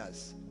given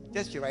us.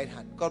 Just your right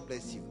hand. God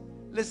bless you.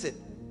 Listen,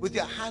 with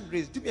your hand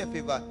raised, do me a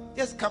favor.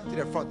 Just come to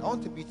the front. I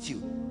want to meet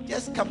you.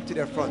 Just come to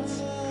the front.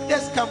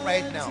 Just come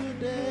right now.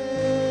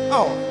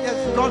 Oh,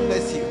 yes. God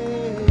bless you.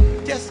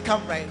 Just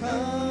come right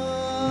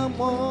now.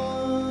 Come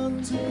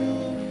on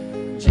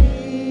to Jesus.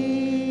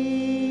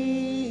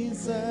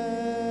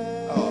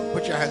 Oh,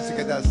 put your hands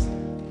together.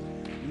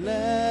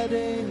 Let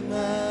Him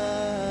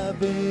have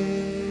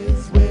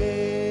His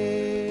way.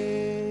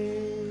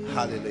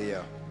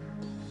 Hallelujah.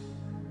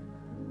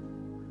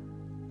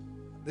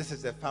 This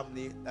is a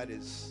family that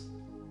is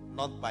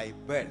not by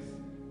birth,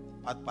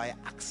 but by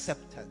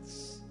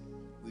acceptance.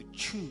 We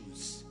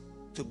choose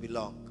to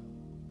belong.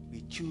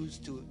 We choose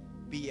to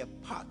be a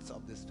part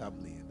of this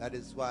family. That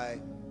is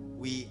why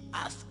we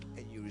ask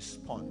and you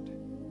respond.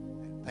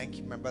 And thank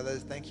you, my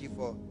brothers. Thank you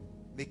for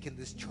making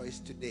this choice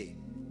today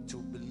to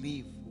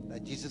believe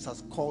that Jesus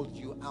has called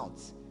you out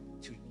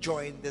to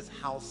join this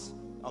house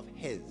of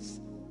His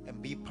and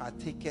be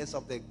partakers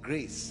of the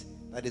grace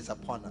that is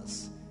upon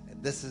us.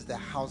 And this is the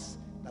house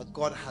that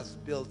God has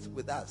built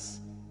with us,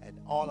 and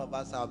all of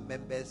us are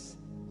members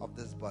of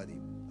this body.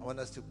 I want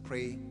us to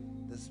pray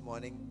this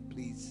morning.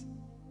 Please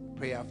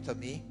pray after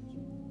me,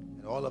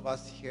 and all of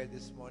us here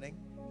this morning.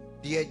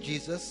 Dear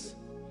Jesus,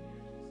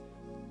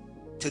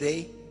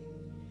 today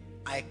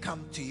I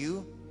come to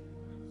you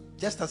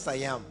just as I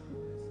am.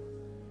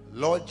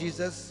 Lord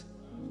Jesus,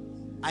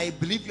 I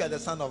believe you are the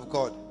Son of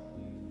God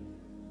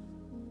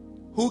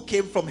who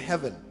came from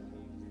heaven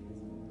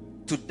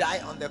to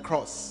die on the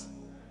cross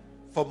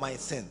for my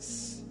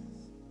sins.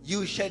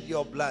 You shed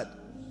your blood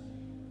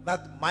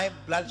that my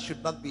blood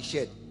should not be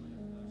shed,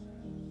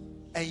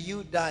 and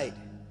you died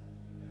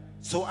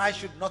so I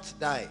should not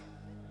die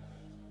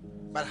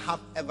but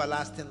have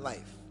everlasting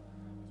life.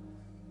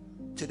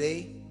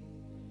 Today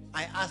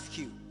I ask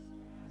you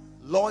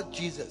Lord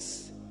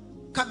Jesus,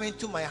 come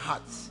into my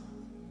heart,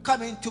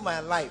 come into my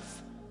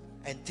life,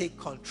 and take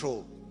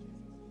control.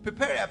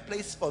 Prepare a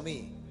place for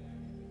me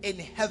in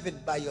heaven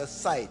by your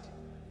side,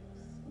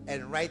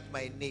 and write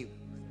my name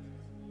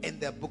in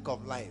the book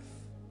of life.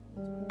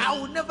 I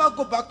will never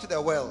go back to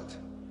the world.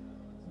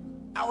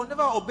 I will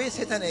never obey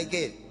Satan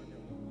again.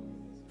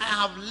 I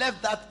have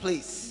left that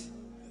place.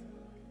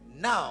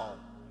 Now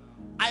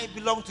I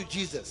belong to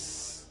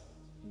Jesus.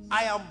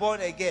 I am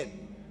born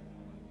again,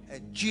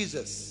 and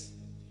Jesus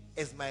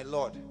is my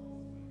Lord,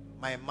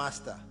 my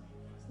Master,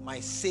 my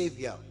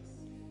Savior,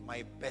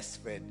 my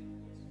best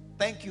friend.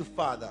 Thank you,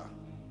 Father,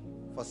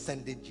 for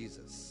sending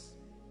Jesus.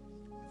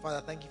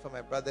 Father, thank you for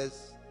my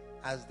brothers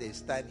as they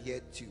stand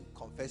here to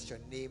confess your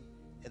name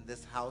in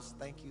this house.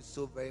 Thank you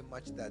so very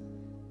much that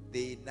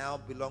they now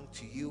belong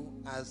to you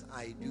as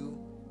I do,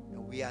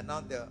 and we are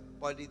now the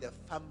body, the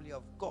family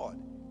of God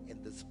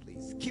in this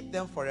place. Keep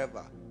them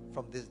forever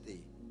from this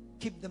day.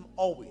 Keep them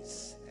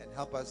always, and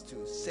help us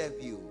to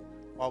serve you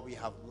while we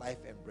have life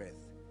and breath.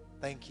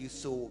 Thank you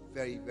so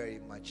very, very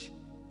much.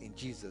 In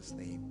Jesus'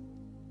 name,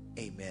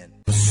 amen.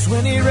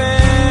 When he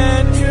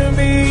ran to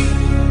me,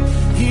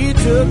 he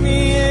took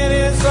me in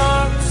his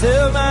arms,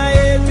 held my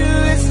head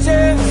to his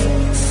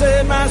chest,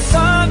 said, my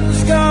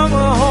son's come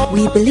home.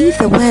 We believe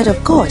the word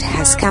of God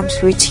has come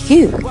through to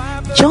you.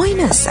 Join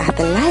us at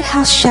the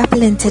Lighthouse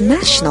Chapel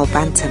International,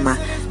 Bantama,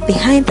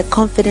 behind the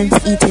Confidence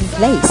Eating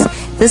Place.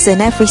 This is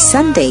every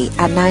Sunday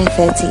at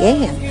 9:30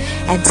 a.m.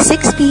 and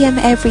 6 p.m.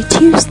 every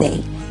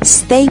Tuesday.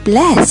 Stay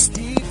blessed.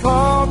 He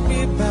called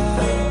me back.